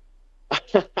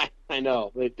 I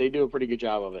know. They do a pretty good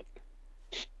job of it.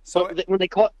 So when they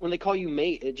call you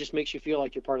mate, it just makes you feel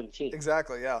like you're part of the team.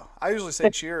 Exactly, yeah. I usually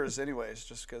say cheers anyways,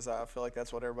 just because I feel like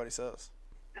that's what everybody says.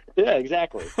 Yeah,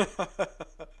 exactly.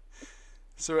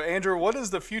 So, Andrew, what does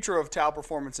the future of Tau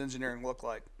Performance Engineering look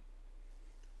like?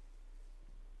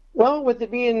 Well, with it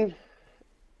being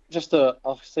just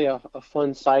I'll say a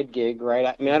fun side gig, right?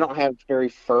 I mean, I don't have very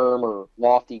firm or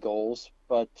lofty goals,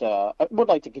 but I would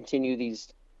like to continue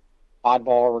these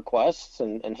oddball requests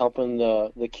and helping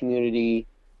the community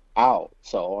out.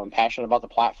 So I'm passionate about the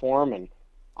platform, and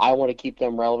I want to keep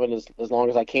them relevant as long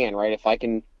as I can, right? If I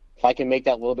can make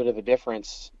that little bit of a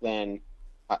difference, then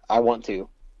I want to.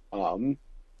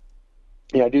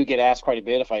 I do get asked quite a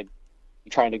bit if I'm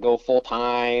trying to go full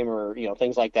time or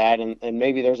things like that, and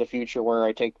maybe there's a future where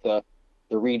I take the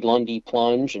Reed Lundy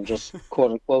plunge and just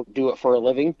quote unquote do it for a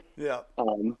living. Yeah.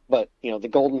 But the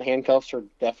golden handcuffs are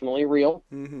definitely real.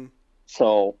 Mm-hmm.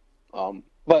 So,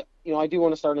 but I do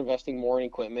want to start investing more in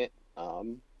equipment.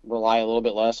 Rely a little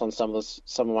bit less on some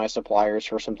of my suppliers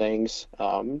for some things.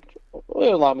 It'll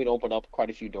allow me to open up quite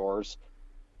a few doors.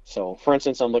 So, for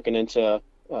instance, I'm looking into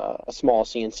a small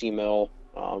CNC mill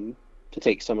to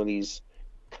take some of these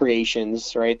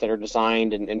creations, right, that are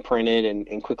designed and printed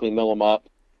and quickly mill them up.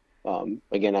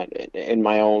 Again, in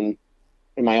my own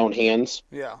hands.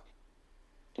 Yeah.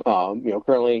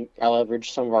 Currently I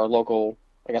leverage some of our local.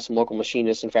 I got some local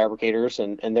machinists and fabricators,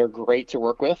 and they're great to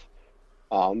work with.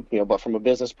 But from a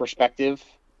business perspective,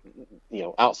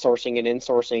 outsourcing and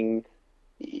insourcing,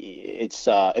 it's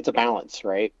a balance,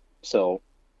 right? So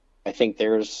I think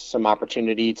there's some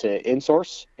opportunity to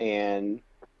insource and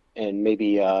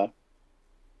maybe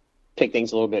take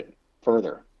things a little bit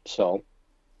further. So.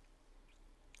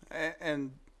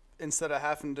 And instead of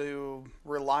having to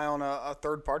rely on a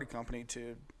third-party company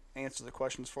to answer the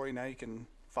questions for you, now you can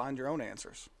find your own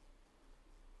answers.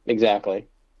 Exactly.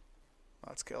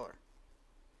 That's killer.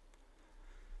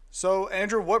 So,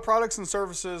 Andrew, what products and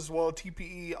services will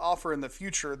TPE offer in the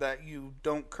future that you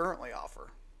don't currently offer?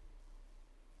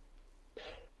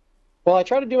 Well, I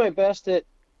try to do my best at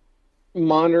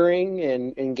monitoring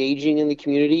and engaging in the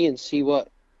community and see what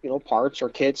parts or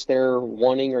kits they're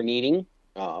wanting or needing.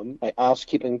 I also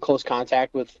keep in close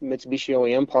contact with Mitsubishi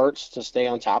OEM parts to stay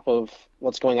on top of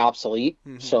what's going obsolete.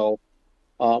 Mm-hmm. So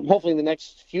hopefully in the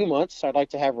next few months, I'd like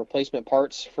to have replacement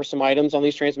parts for some items on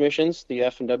these transmissions, the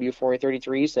F&W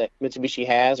 4A33s that Mitsubishi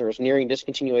has or is nearing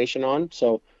discontinuation on.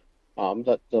 So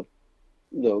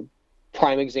the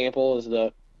prime example is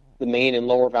the main and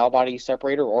lower valve body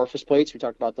separator or orifice plates. We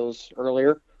talked about those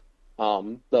earlier.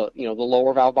 The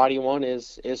lower valve body one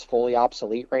is fully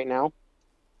obsolete right now.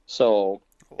 So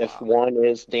if one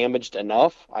is damaged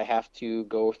enough, I have to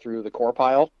go through the core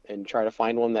pile and try to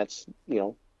find one that's,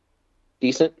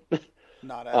 decent.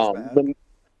 Not as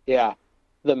bad.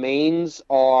 The mains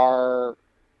are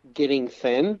getting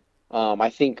thin. I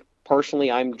think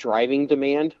personally I'm driving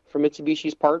demand for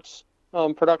Mitsubishi's parts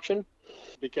production,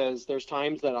 because there's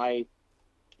times that I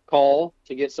call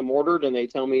to get some ordered and they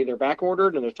tell me they're back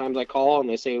ordered, and there's times I call and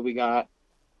they say we got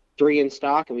 3 in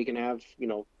stock and we can have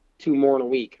 2 more in a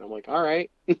week. I'm like, all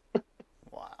right.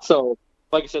 Wow. So,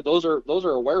 like I said, those are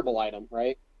a wearable item,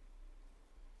 right?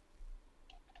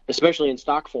 Especially in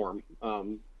stock form.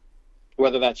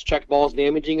 Whether that's check balls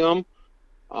damaging them,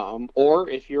 or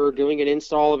if you're doing an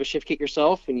install of a shift kit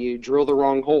yourself and you drill the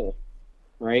wrong hole,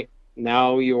 right?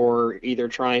 Now you're either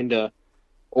trying to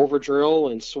over drill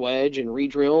and swedge and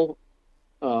re-drill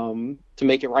to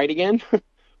make it right again.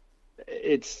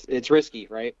 It's risky,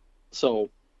 right? So.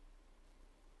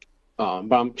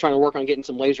 But I'm trying to work on getting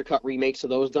some laser cut remakes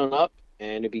of those done up,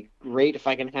 and it'd be great if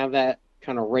I can have that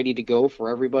kind of ready to go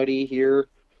for everybody here,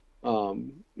 like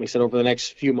I said, over the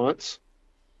next few months.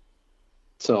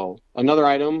 So another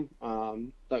item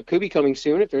that could be coming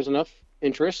soon, if there's enough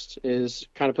interest, is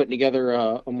kind of putting together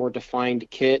a more defined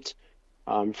kit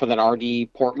for that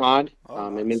RD port mod, nice.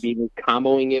 And maybe even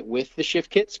comboing it with the shift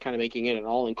kits, kind of making it an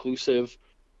all-inclusive,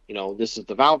 this is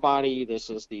the valve body, this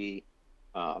is the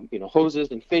hoses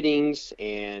and fittings,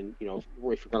 and if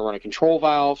you're going to run a control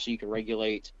valve so you can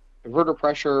regulate converter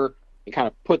pressure and kind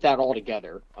of put that all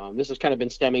together. This has kind of been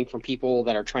stemming from people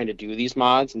that are trying to do these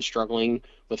mods and struggling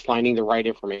with finding the right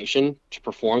information to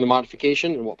perform the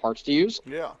modification and what parts to use.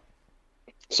 Yeah.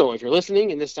 So if you're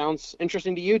listening and this sounds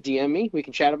interesting to you, DM me. We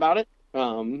can chat about it.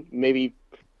 Maybe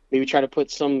try to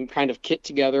put some kind of kit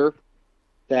together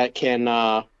that can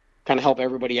kind of help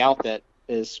everybody out that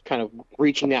is kind of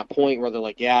reaching that point where they're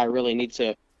like, yeah, I really need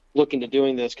to look into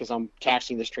doing this because I'm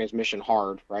taxing this transmission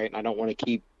hard, right? And I don't want to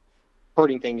keep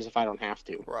hurting things if I don't have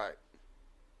to. Right.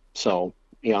 So,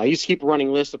 I used to keep a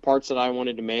running list of parts that I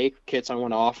wanted to make, kits I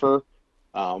want to offer.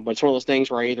 But it's one of those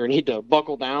things where I either need to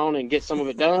buckle down and get some of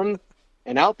it done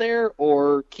and out there,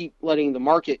 or keep letting the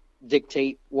market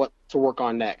dictate what to work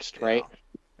on next, right? Yeah.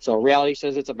 So reality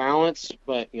says it's a balance,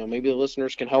 but, maybe the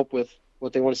listeners can help with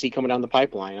what they want to see coming down the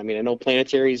pipeline. I mean, I know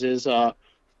planetaries is a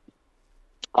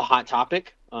hot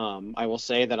topic. I will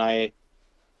say that I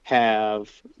have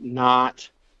not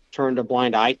turned a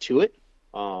blind eye to it.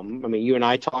 I mean, you and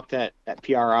I talked at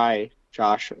PRI,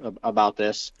 Josh, about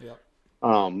this. Yep.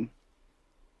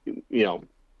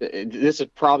 this is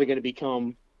probably going to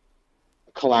become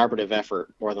a collaborative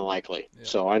effort more than likely. Yeah.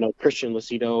 So I know Christian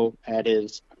Lucido had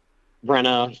his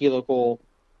Brenna helical,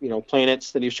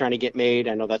 planets that he was trying to get made.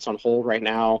 I know that's on hold right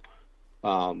now.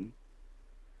 Well,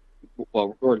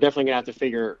 we're definitely going to have to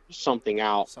figure something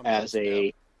out as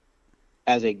a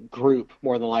group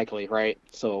more than likely, right?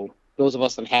 So those of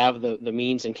us that have the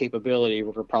means and capability,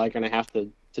 we're probably going to have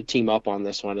to team up on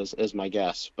this one is my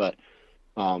guess. But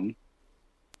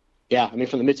yeah, I mean,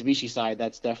 from the Mitsubishi side,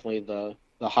 that's definitely the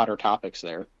hotter topics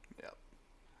there. Yeah,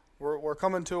 we're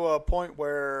coming to a point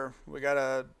where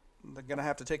they're gonna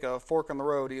have to take a fork in the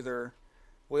road. Either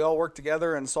we all work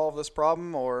together and solve this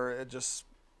problem, or it just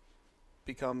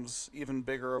becomes even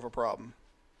bigger of a problem.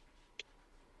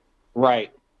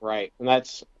 Right, and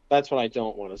that's what I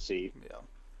don't want to see. Yeah.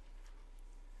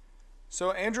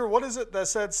 So, Andrew, what is it that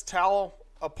sets Tal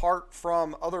apart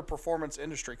from other performance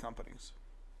industry companies?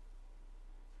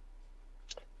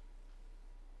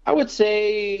 I would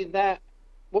say that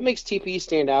what makes TP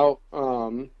stand out,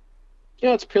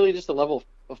 it's purely just the level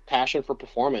of passion for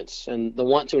performance and the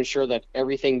want to ensure that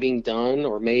everything being done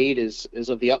or made is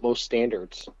of the utmost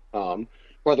standards,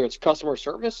 whether it's customer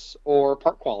service or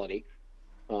part quality.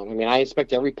 I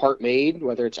expect every part made,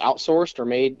 whether it's outsourced or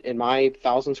made in my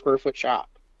 1,000 square foot shop.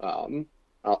 I'll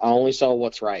only sell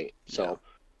what's right. So, yeah.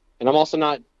 And I'm also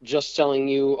not just selling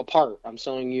you a part. I'm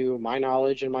selling you my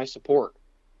knowledge and my support.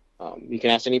 You can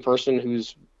ask any person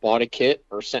who's bought a kit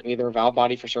or sent me their valve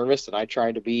body for service that I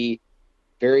try to be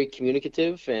very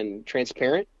communicative and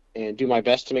transparent and do my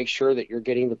best to make sure that you're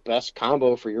getting the best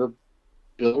combo for your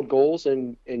build goals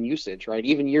and usage, right?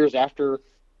 Even years after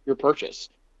your purchase.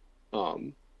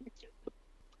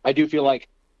 I do feel like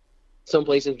some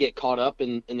places get caught up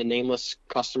in the nameless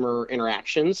customer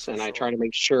interactions, and I try to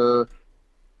make sure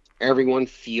everyone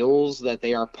feels that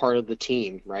they are part of the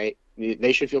team, right?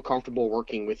 They should feel comfortable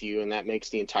working with you, and that makes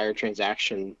the entire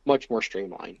transaction much more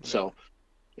streamlined. Yeah. So,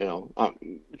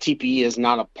 TP is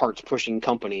not a parts pushing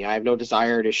company. I have no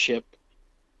desire to ship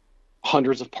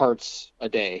hundreds of parts a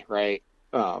day, right?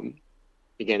 Again,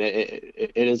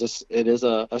 it is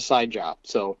a side job.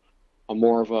 So I'm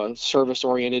more of a service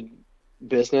oriented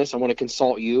business. I want to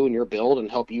consult you and your build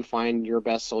and help you find your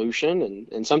best solution.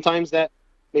 And sometimes that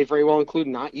may very well include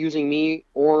not using me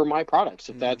or my products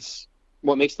if that's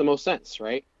what makes the most sense,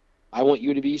 right? I want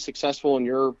you to be successful in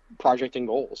your project and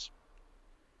goals.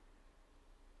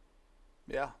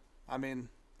 Yeah. I mean,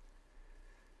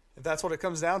 if that's what it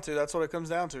comes down to, that's what it comes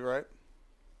down to, right?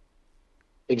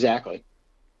 Exactly.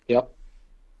 Yep.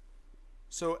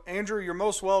 So, Andrew, you're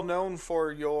most well known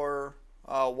for your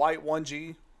white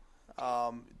 1G.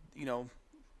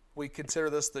 We consider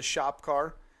this the shop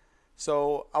car.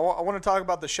 So I want to talk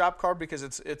about the shop car because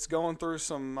it's going through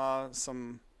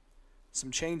some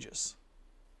changes.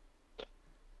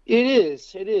 It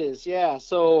is. Yeah.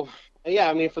 So, yeah,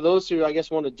 I mean, for those who, I guess,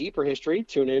 want a deeper history,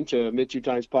 tune in to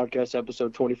MitsuTimes podcast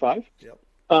episode 25. Yep.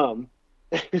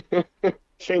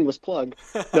 Shameless plug.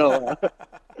 No.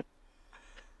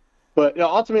 But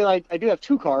ultimately, I do have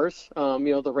two cars.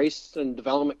 The race and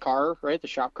development car, right? The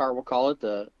shop car, we'll call it,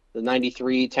 the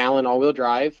 93 Talon all-wheel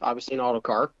drive, obviously an auto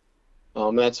car.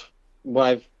 That's what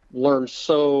I've learned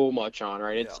so much on,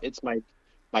 right? It's my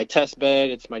test bed,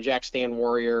 it's my Jack Stand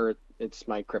Warrior, it's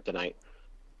my kryptonite.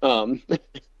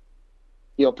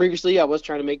 Previously I was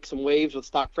trying to make some waves with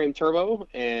stock frame turbo,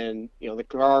 and the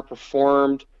car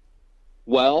performed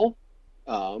well,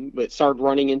 but it started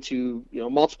running into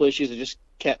multiple issues that just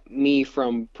kept me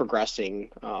from progressing.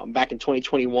 Back in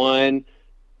 2021,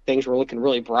 things were looking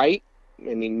really bright.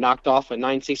 I mean, knocked off a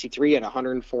 963 at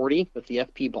 140 with the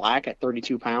FP Black at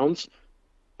 32 pounds.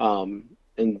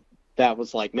 And that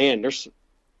was like, man, there's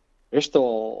still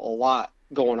a lot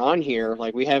going on here.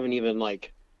 Like, we haven't even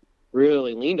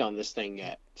really leaned on this thing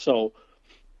yet. So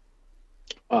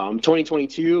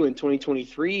 2022 and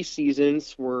 2023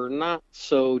 seasons were not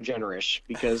so generous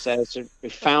because as we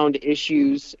found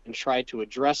issues and tried to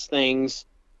address things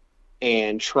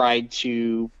and tried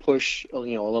to push a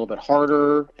little bit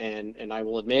harder, and I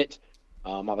will admit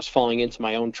I was falling into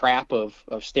my own trap of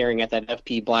staring at that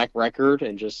FP Black record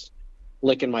and just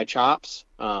licking my chops,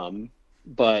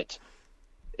 but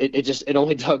it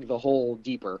only dug the hole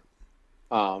deeper,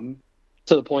 to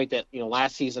the point that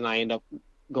last season I ended up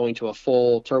going to a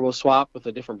full turbo swap with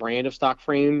a different brand of stock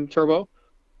frame turbo,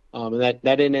 and that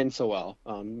didn't end so well.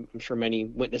 I'm sure many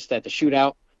witnessed that, the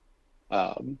shootout.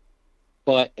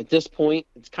 But at this point,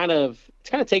 it's kind of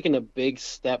taken a big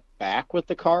step back with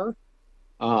the car.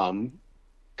 Kind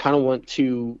of want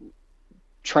to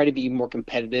try to be more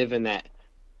competitive in that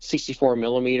 64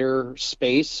 millimeter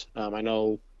space. I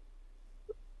know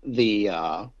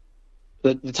the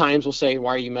the times will say,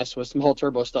 why are you messing with some whole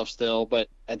turbo stuff still? But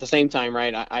at the same time,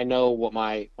 right, I know what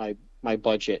my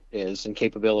budget is and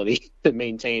capability to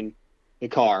maintain the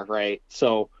car, right?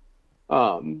 So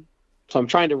I'm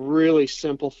trying to really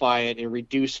simplify it and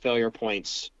reduce failure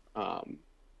points.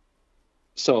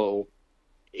 So,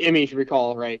 I mean, if you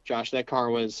recall, right, Josh, that car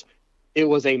was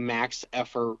a max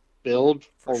effort build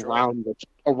around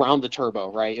the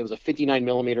turbo, right? It was a 59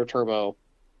 millimeter turbo,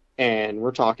 and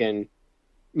we're talking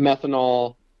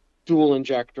methanol, dual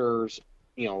injectors,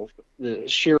 the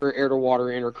sheer air to water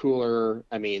intercooler.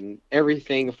 I mean,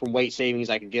 everything from weight savings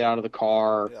I could get out of the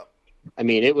car. Yep. I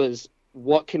mean, it was,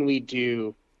 what can we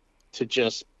do to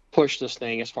just push this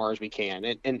thing as far as we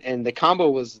can? And the combo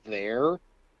was there.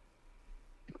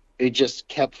 It just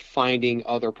kept finding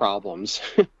other problems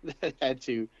that had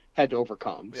to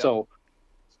overcome. Yep. So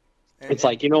it's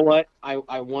like, you know what?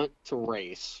 I want to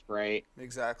race, right?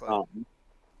 Exactly.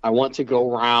 I want to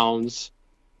go rounds.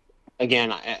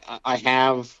 Again, I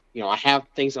have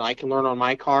things that I can learn on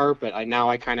my car, but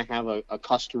I kind of have a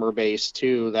customer base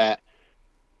too that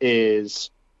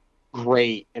is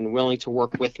great and willing to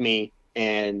work with me,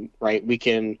 and right, we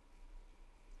can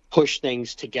push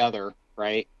things together,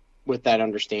 right, with that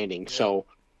understanding. Yeah. So,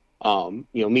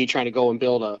 me trying to go and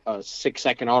build a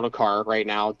 6-second auto car right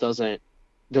now doesn't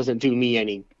do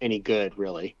me any good,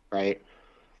 really, right?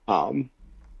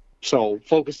 So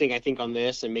focusing, I think, on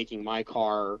this and making my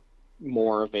car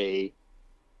more of a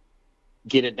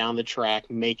get it down the track,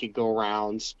 make it go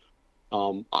rounds.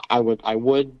 I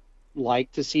would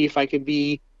like to see if I could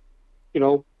be,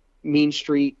 Mean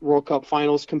Street World Cup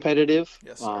Finals competitive.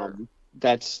 Yes, sir.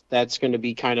 That's going to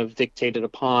be kind of dictated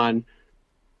upon,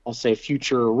 I'll say,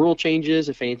 future rule changes,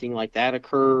 if anything like that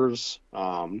occurs.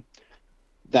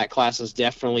 That class is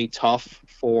definitely tough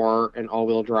for an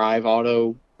all-wheel drive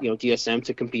auto, DSM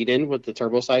to compete in with the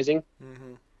turbo sizing.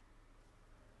 Mm-hmm.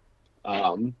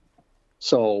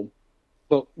 So,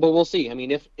 but we'll see. I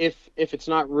mean, if it's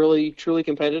not really truly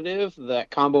competitive,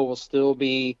 that combo will still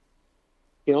be,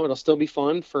 it'll still be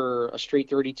fun for a straight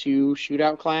 32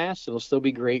 shootout class. It'll still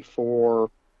be great for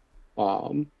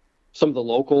some of the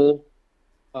local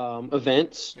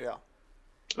events. Yeah.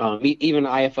 Even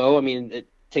IFO. I mean, it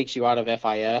takes you out of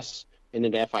FIS and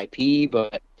into FIP,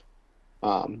 but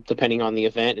depending on the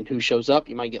event and who shows up,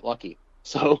 you might get lucky.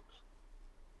 So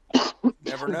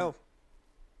never know.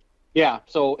 Yeah,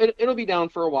 so it'll be down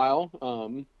for a while,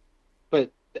 but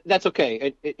that's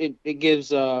okay. It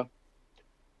gives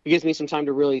me some time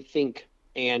to really think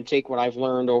and take what I've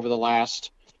learned over the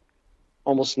last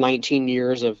almost 19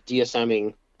 years of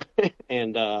DSMing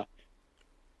and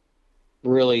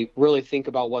really think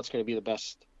about what's going to be the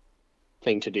best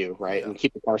thing to do, right? Yeah. And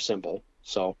keep the car simple.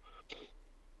 So,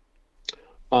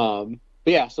 but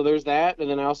yeah, so there's that, and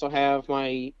then I also have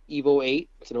my Evo 8.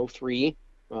 It's an 03.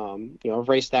 I've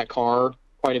raced that car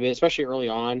quite a bit, especially early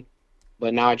on,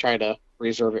 but now I try to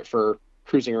reserve it for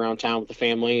cruising around town with the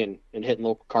family and hitting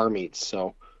local car meets.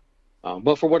 So,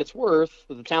 but for what it's worth,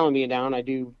 with the talent being down, I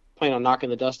do plan on knocking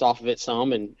the dust off of it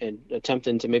some and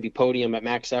attempting to maybe podium at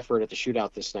max effort at the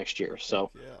shootout this next year.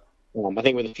 So, yeah. I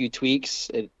think with a few tweaks,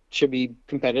 it should be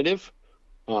competitive.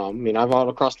 I've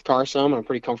autocrossed the car some, and I'm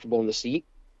pretty comfortable in the seat.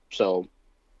 So,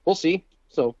 we'll see.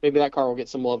 So maybe that car will get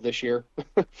some love this year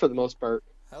for the most part.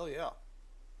 Hell yeah.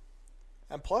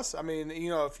 And plus, I mean,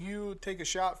 if you take a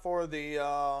shot for the,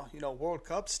 World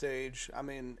Cup stage, I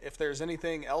mean, if there's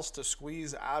anything else to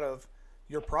squeeze out of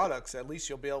your products, at least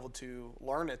you'll be able to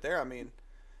learn it there. I mean,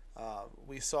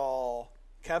 we saw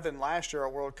Kevin last year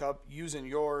at World Cup using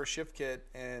your shift kit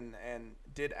and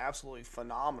did absolutely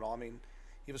phenomenal. I mean,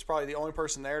 he was probably the only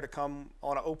person there to come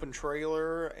on an open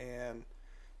trailer and,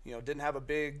 didn't have a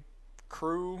big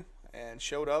crew and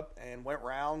showed up and went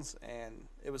rounds, and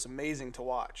it was amazing to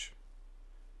watch.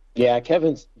 Yeah,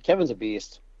 Kevin's a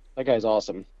beast. That guy's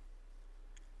awesome.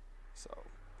 So,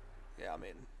 yeah, I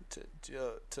mean,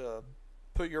 to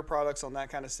put your products on that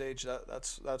kind of stage,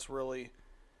 that's really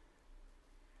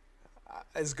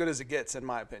as good as it gets, in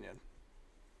my opinion.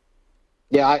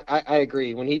 Yeah, I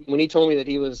agree. When he told me that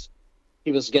he was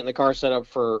getting the car set up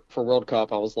for World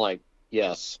Cup, I was like,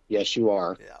 yes, you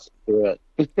are. Yeah. Do it.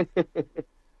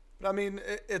 But I mean,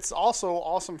 it's also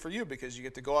awesome for you because you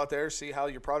get to go out there, see how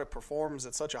your product performs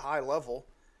at such a high level.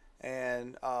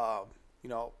 And,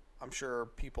 I'm sure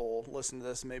people listen to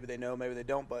this, maybe they know, maybe they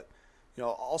don't. But,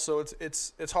 also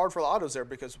it's hard for the autos there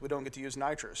because we don't get to use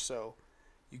nitrous. So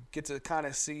you get to kind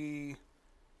of see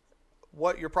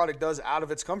what your product does out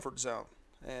of its comfort zone.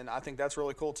 And I think that's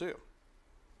really cool too.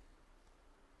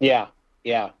 Yeah,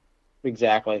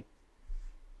 exactly.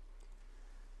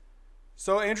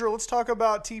 So, Andrew, let's talk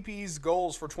about TP's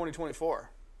goals for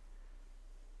 2024.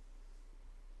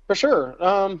 For sure.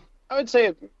 I would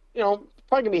say, probably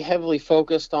gonna be heavily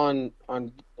focused on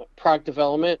product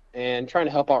development and trying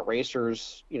to help out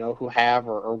racers, who have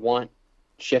or want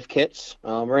shift kits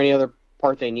or any other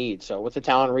part they need. So with the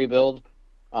talent rebuild,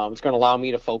 it's going to allow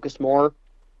me to focus more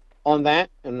on that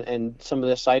and some of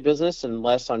the side business and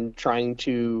less on trying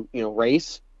to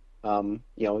race. You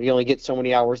only get so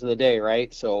many hours in the day,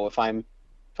 right? So if I'm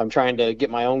trying to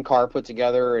get my own car put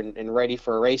together and ready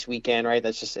for a race weekend, right,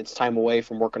 it's time away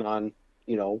from working on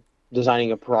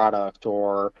designing a product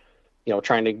or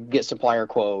trying to get supplier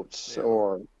quotes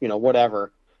or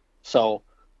whatever. So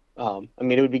it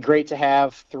would be great to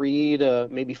have 3 to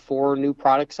maybe 4 new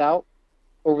products out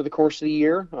over the course of the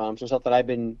year. Some stuff that I've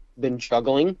been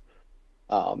juggling.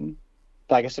 Like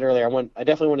I said earlier, I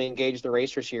definitely want to engage the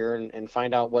racers here and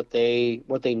find out what they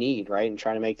need, right, and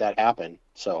try to make that happen.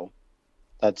 So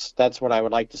that's what I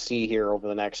would like to see here over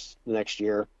the next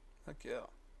year. Heck yeah.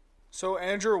 So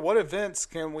Andrew, what events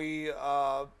can we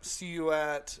see you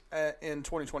at in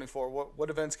 2024?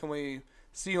 What events can we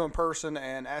see you in person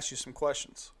and ask you some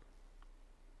questions?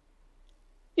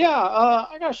 Yeah,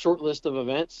 I got a short list of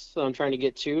events that I'm trying to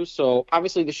get to. So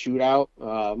obviously the shootout,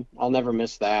 I'll never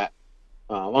miss that.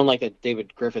 Unlike a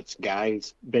David Griffiths guy,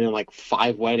 he's been in like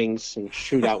 5 weddings and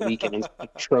shootout weekend is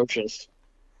atrocious.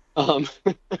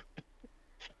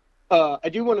 I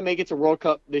do want to make it to World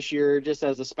Cup this year, just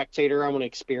as a spectator. I want to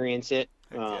experience it,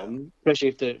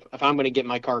 especially if I'm going to get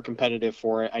my car competitive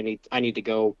for it. I need to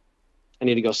go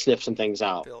sniff some things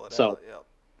out.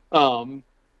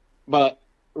 But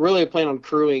really, I plan on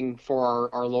crewing for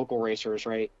our local racers,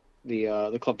 right?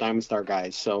 The Club Diamond Star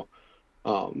guys. So,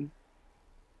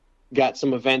 got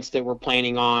some events that we're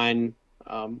planning on,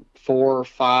 4 or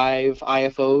 5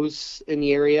 IFOs in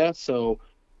the area. So,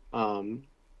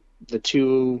 the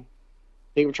 2.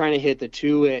 I think we're trying to hit the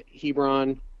 2 at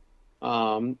Hebron,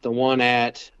 the one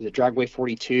at the Dragway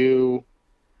 42.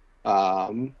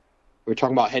 We're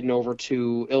talking about heading over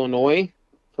to Illinois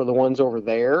for the ones over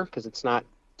there because it's not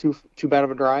too bad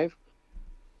of a drive.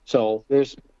 So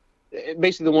there's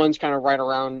basically the ones kind of right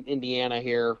around Indiana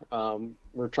here.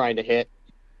 We're trying to hit.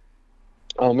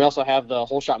 We also have the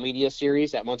Whole Shot Media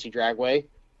Series at Muncie Dragway.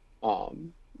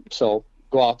 So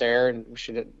go out there and we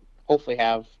should hopefully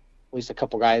have at least a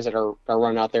couple guys that are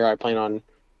running out there. I plan on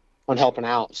helping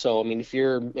out. So, if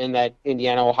you're in that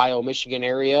Indiana, Ohio, Michigan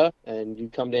area and you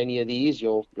come to any of these,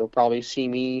 you'll probably see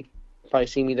me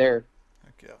there.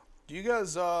 Heck yeah. Do you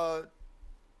guys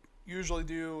usually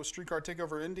do Streetcar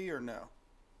Takeover Indy or no?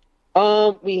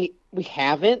 We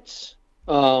haven't.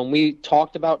 We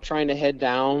talked about trying to head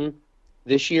down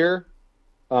this year,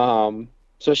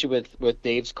 especially with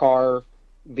Dave's car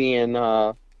being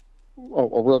a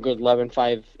real good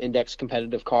 11.5 index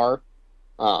competitive car.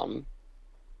 So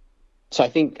I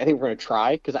think we're going to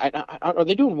try because are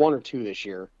they doing 1 or 2 this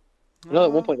year? I know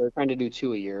at one point they were trying to do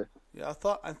 2 a year. Yeah, I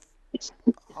thought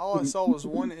all I saw was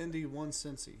 1 Indy, 1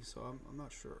 Cincy, so I'm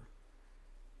not sure.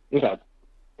 Okay.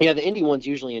 Yeah, the Indy one's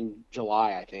usually in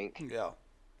July, I think. Yeah.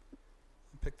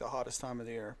 Pick the hottest time of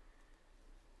the year.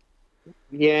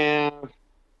 Yeah.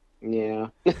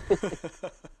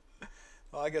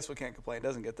 Well, I guess we can't complain. It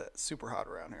doesn't get that super hot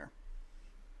around here.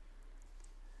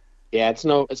 Yeah, it's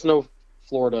no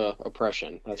Florida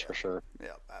oppression, that's for sure.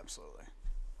 Yeah, absolutely.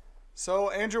 So,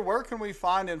 Andrew, where can we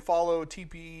find and follow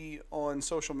TPE on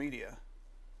social media?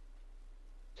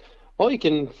 Well, you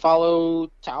can follow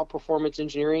Tau Performance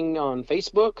Engineering on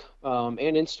Facebook and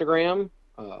Instagram,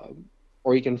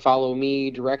 or you can follow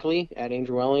me directly at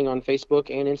Andrew Elling on Facebook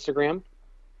and Instagram.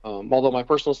 Although my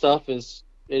personal stuff is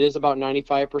about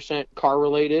 95% car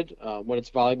related. When it's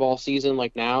volleyball season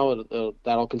like now,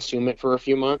 that'll consume it for a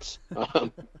few months.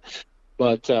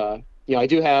 But I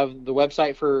do have the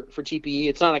website for TPE.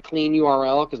 It's not a clean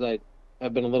URL because I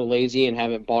have been a little lazy and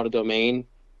haven't bought a domain.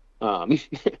 Maybe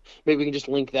we can just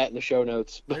link that in the show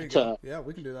notes. But yeah,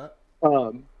 we can do that.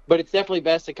 But it's definitely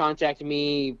best to contact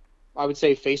me. I would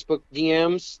say Facebook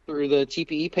DMs through the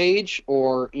TPE page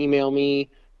or email me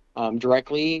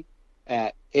directly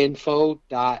at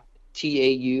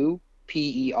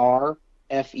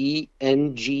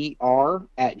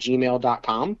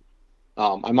info.tauperfengr@gmail.com.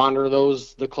 I monitor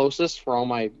those the closest for all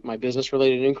my business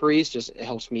related inquiries. Just it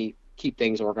helps me keep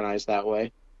things organized that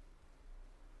way.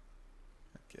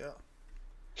 Yeah.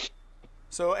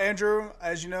 So Andrew,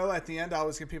 as you know, at the end I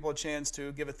always give people a chance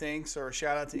to give a thanks or a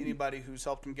shout out to anybody who's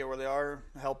helped them get where they are,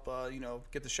 help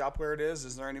get the shop where it is.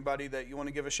 Is there anybody that you want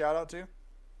to give a shout out to?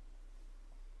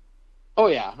 Oh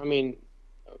yeah,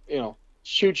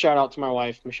 huge shout out to my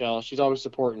wife, Michelle. She's always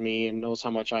supporting me and knows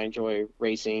how much I enjoy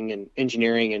racing and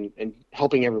engineering and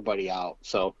helping everybody out.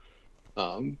 So,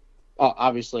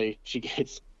 obviously she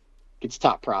gets gets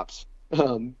top props.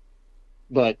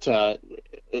 But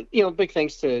big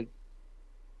thanks to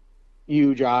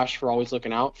you, Josh, for always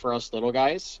looking out for us little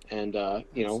guys, and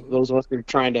those of us who are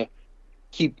trying to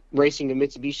keep racing the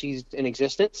Mitsubishis in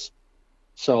existence.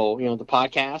 So, the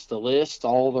podcast, the list,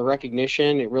 all the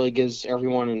recognition, it really gives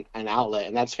everyone an outlet,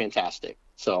 and that's fantastic.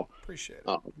 So appreciate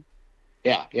it.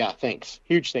 Yeah, thanks.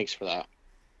 Huge thanks for that.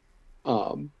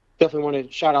 Definitely want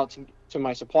to shout out to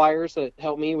my suppliers that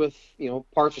help me with,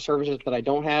 parts or services that I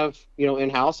don't have,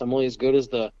 in-house. I'm only as good as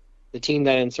the team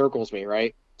that encircles me,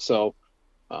 right? So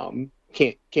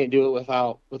can't do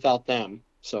it without them.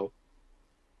 So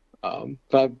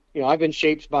but I've been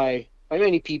shaped by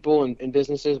many people and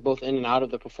businesses both in and out of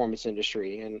the performance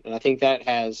industry, and I think that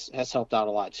has helped out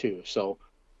a lot too. So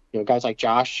guys like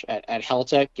Josh at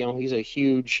Heltech, he's a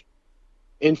huge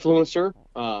influencer.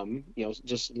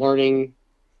 Just learning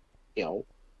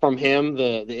from him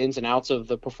the ins and outs of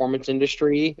the performance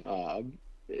industry.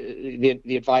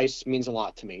 The advice means a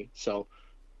lot to me. So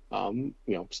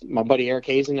my buddy Eric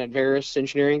Hazen at Veris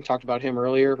Engineering, talked about him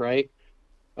earlier, right?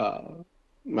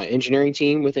 My engineering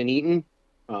team within Eaton,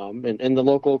 and the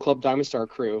local Club Diamond Star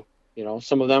crew.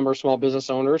 Some of them are small business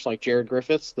owners, like Jared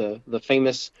Griffiths, the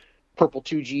famous Purple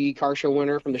 2G car show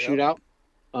winner from the shootout.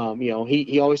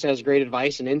 He always has great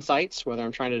advice and insights, whether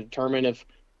I'm trying to determine if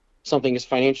something is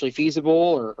financially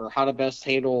feasible or how to best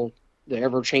handle the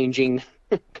ever-changing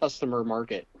customer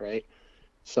market, right?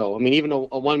 So, even a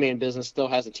one-man business still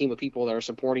has a team of people that are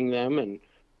supporting them, and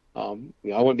I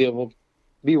wouldn't be able to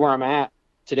be where I'm at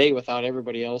today without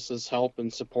everybody else's help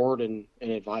and support and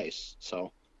advice.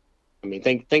 So,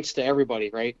 thanks to everybody,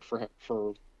 right,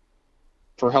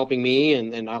 for helping me,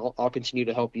 and I'll continue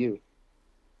to help you.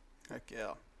 Heck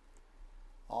yeah.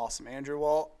 Awesome, Andrew.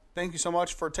 Well, thank you so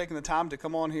much for taking the time to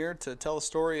come on here to tell the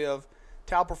story of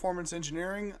Tao Performance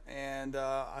Engineering, and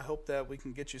I hope that we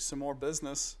can get you some more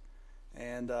business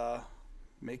and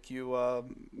make you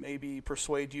maybe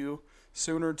persuade you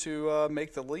sooner to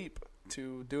make the leap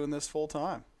to doing this full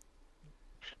time.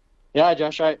 Yeah,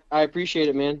 Josh, I appreciate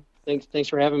it, man. Thanks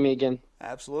for having me again.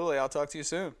 Absolutely. I'll talk to you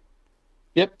soon.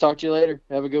 Yep, talk to you later.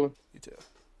 Have a good one. You too.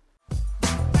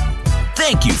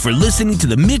 Thank you for listening to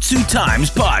the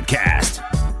MitsuTimes podcast.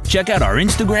 Check out our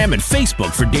Instagram and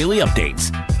Facebook for daily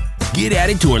updates. Get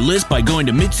added to our list by going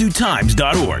to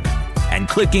MitsuTimes.org and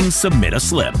clicking Submit a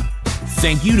Slip.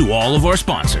 Thank you to all of our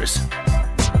sponsors.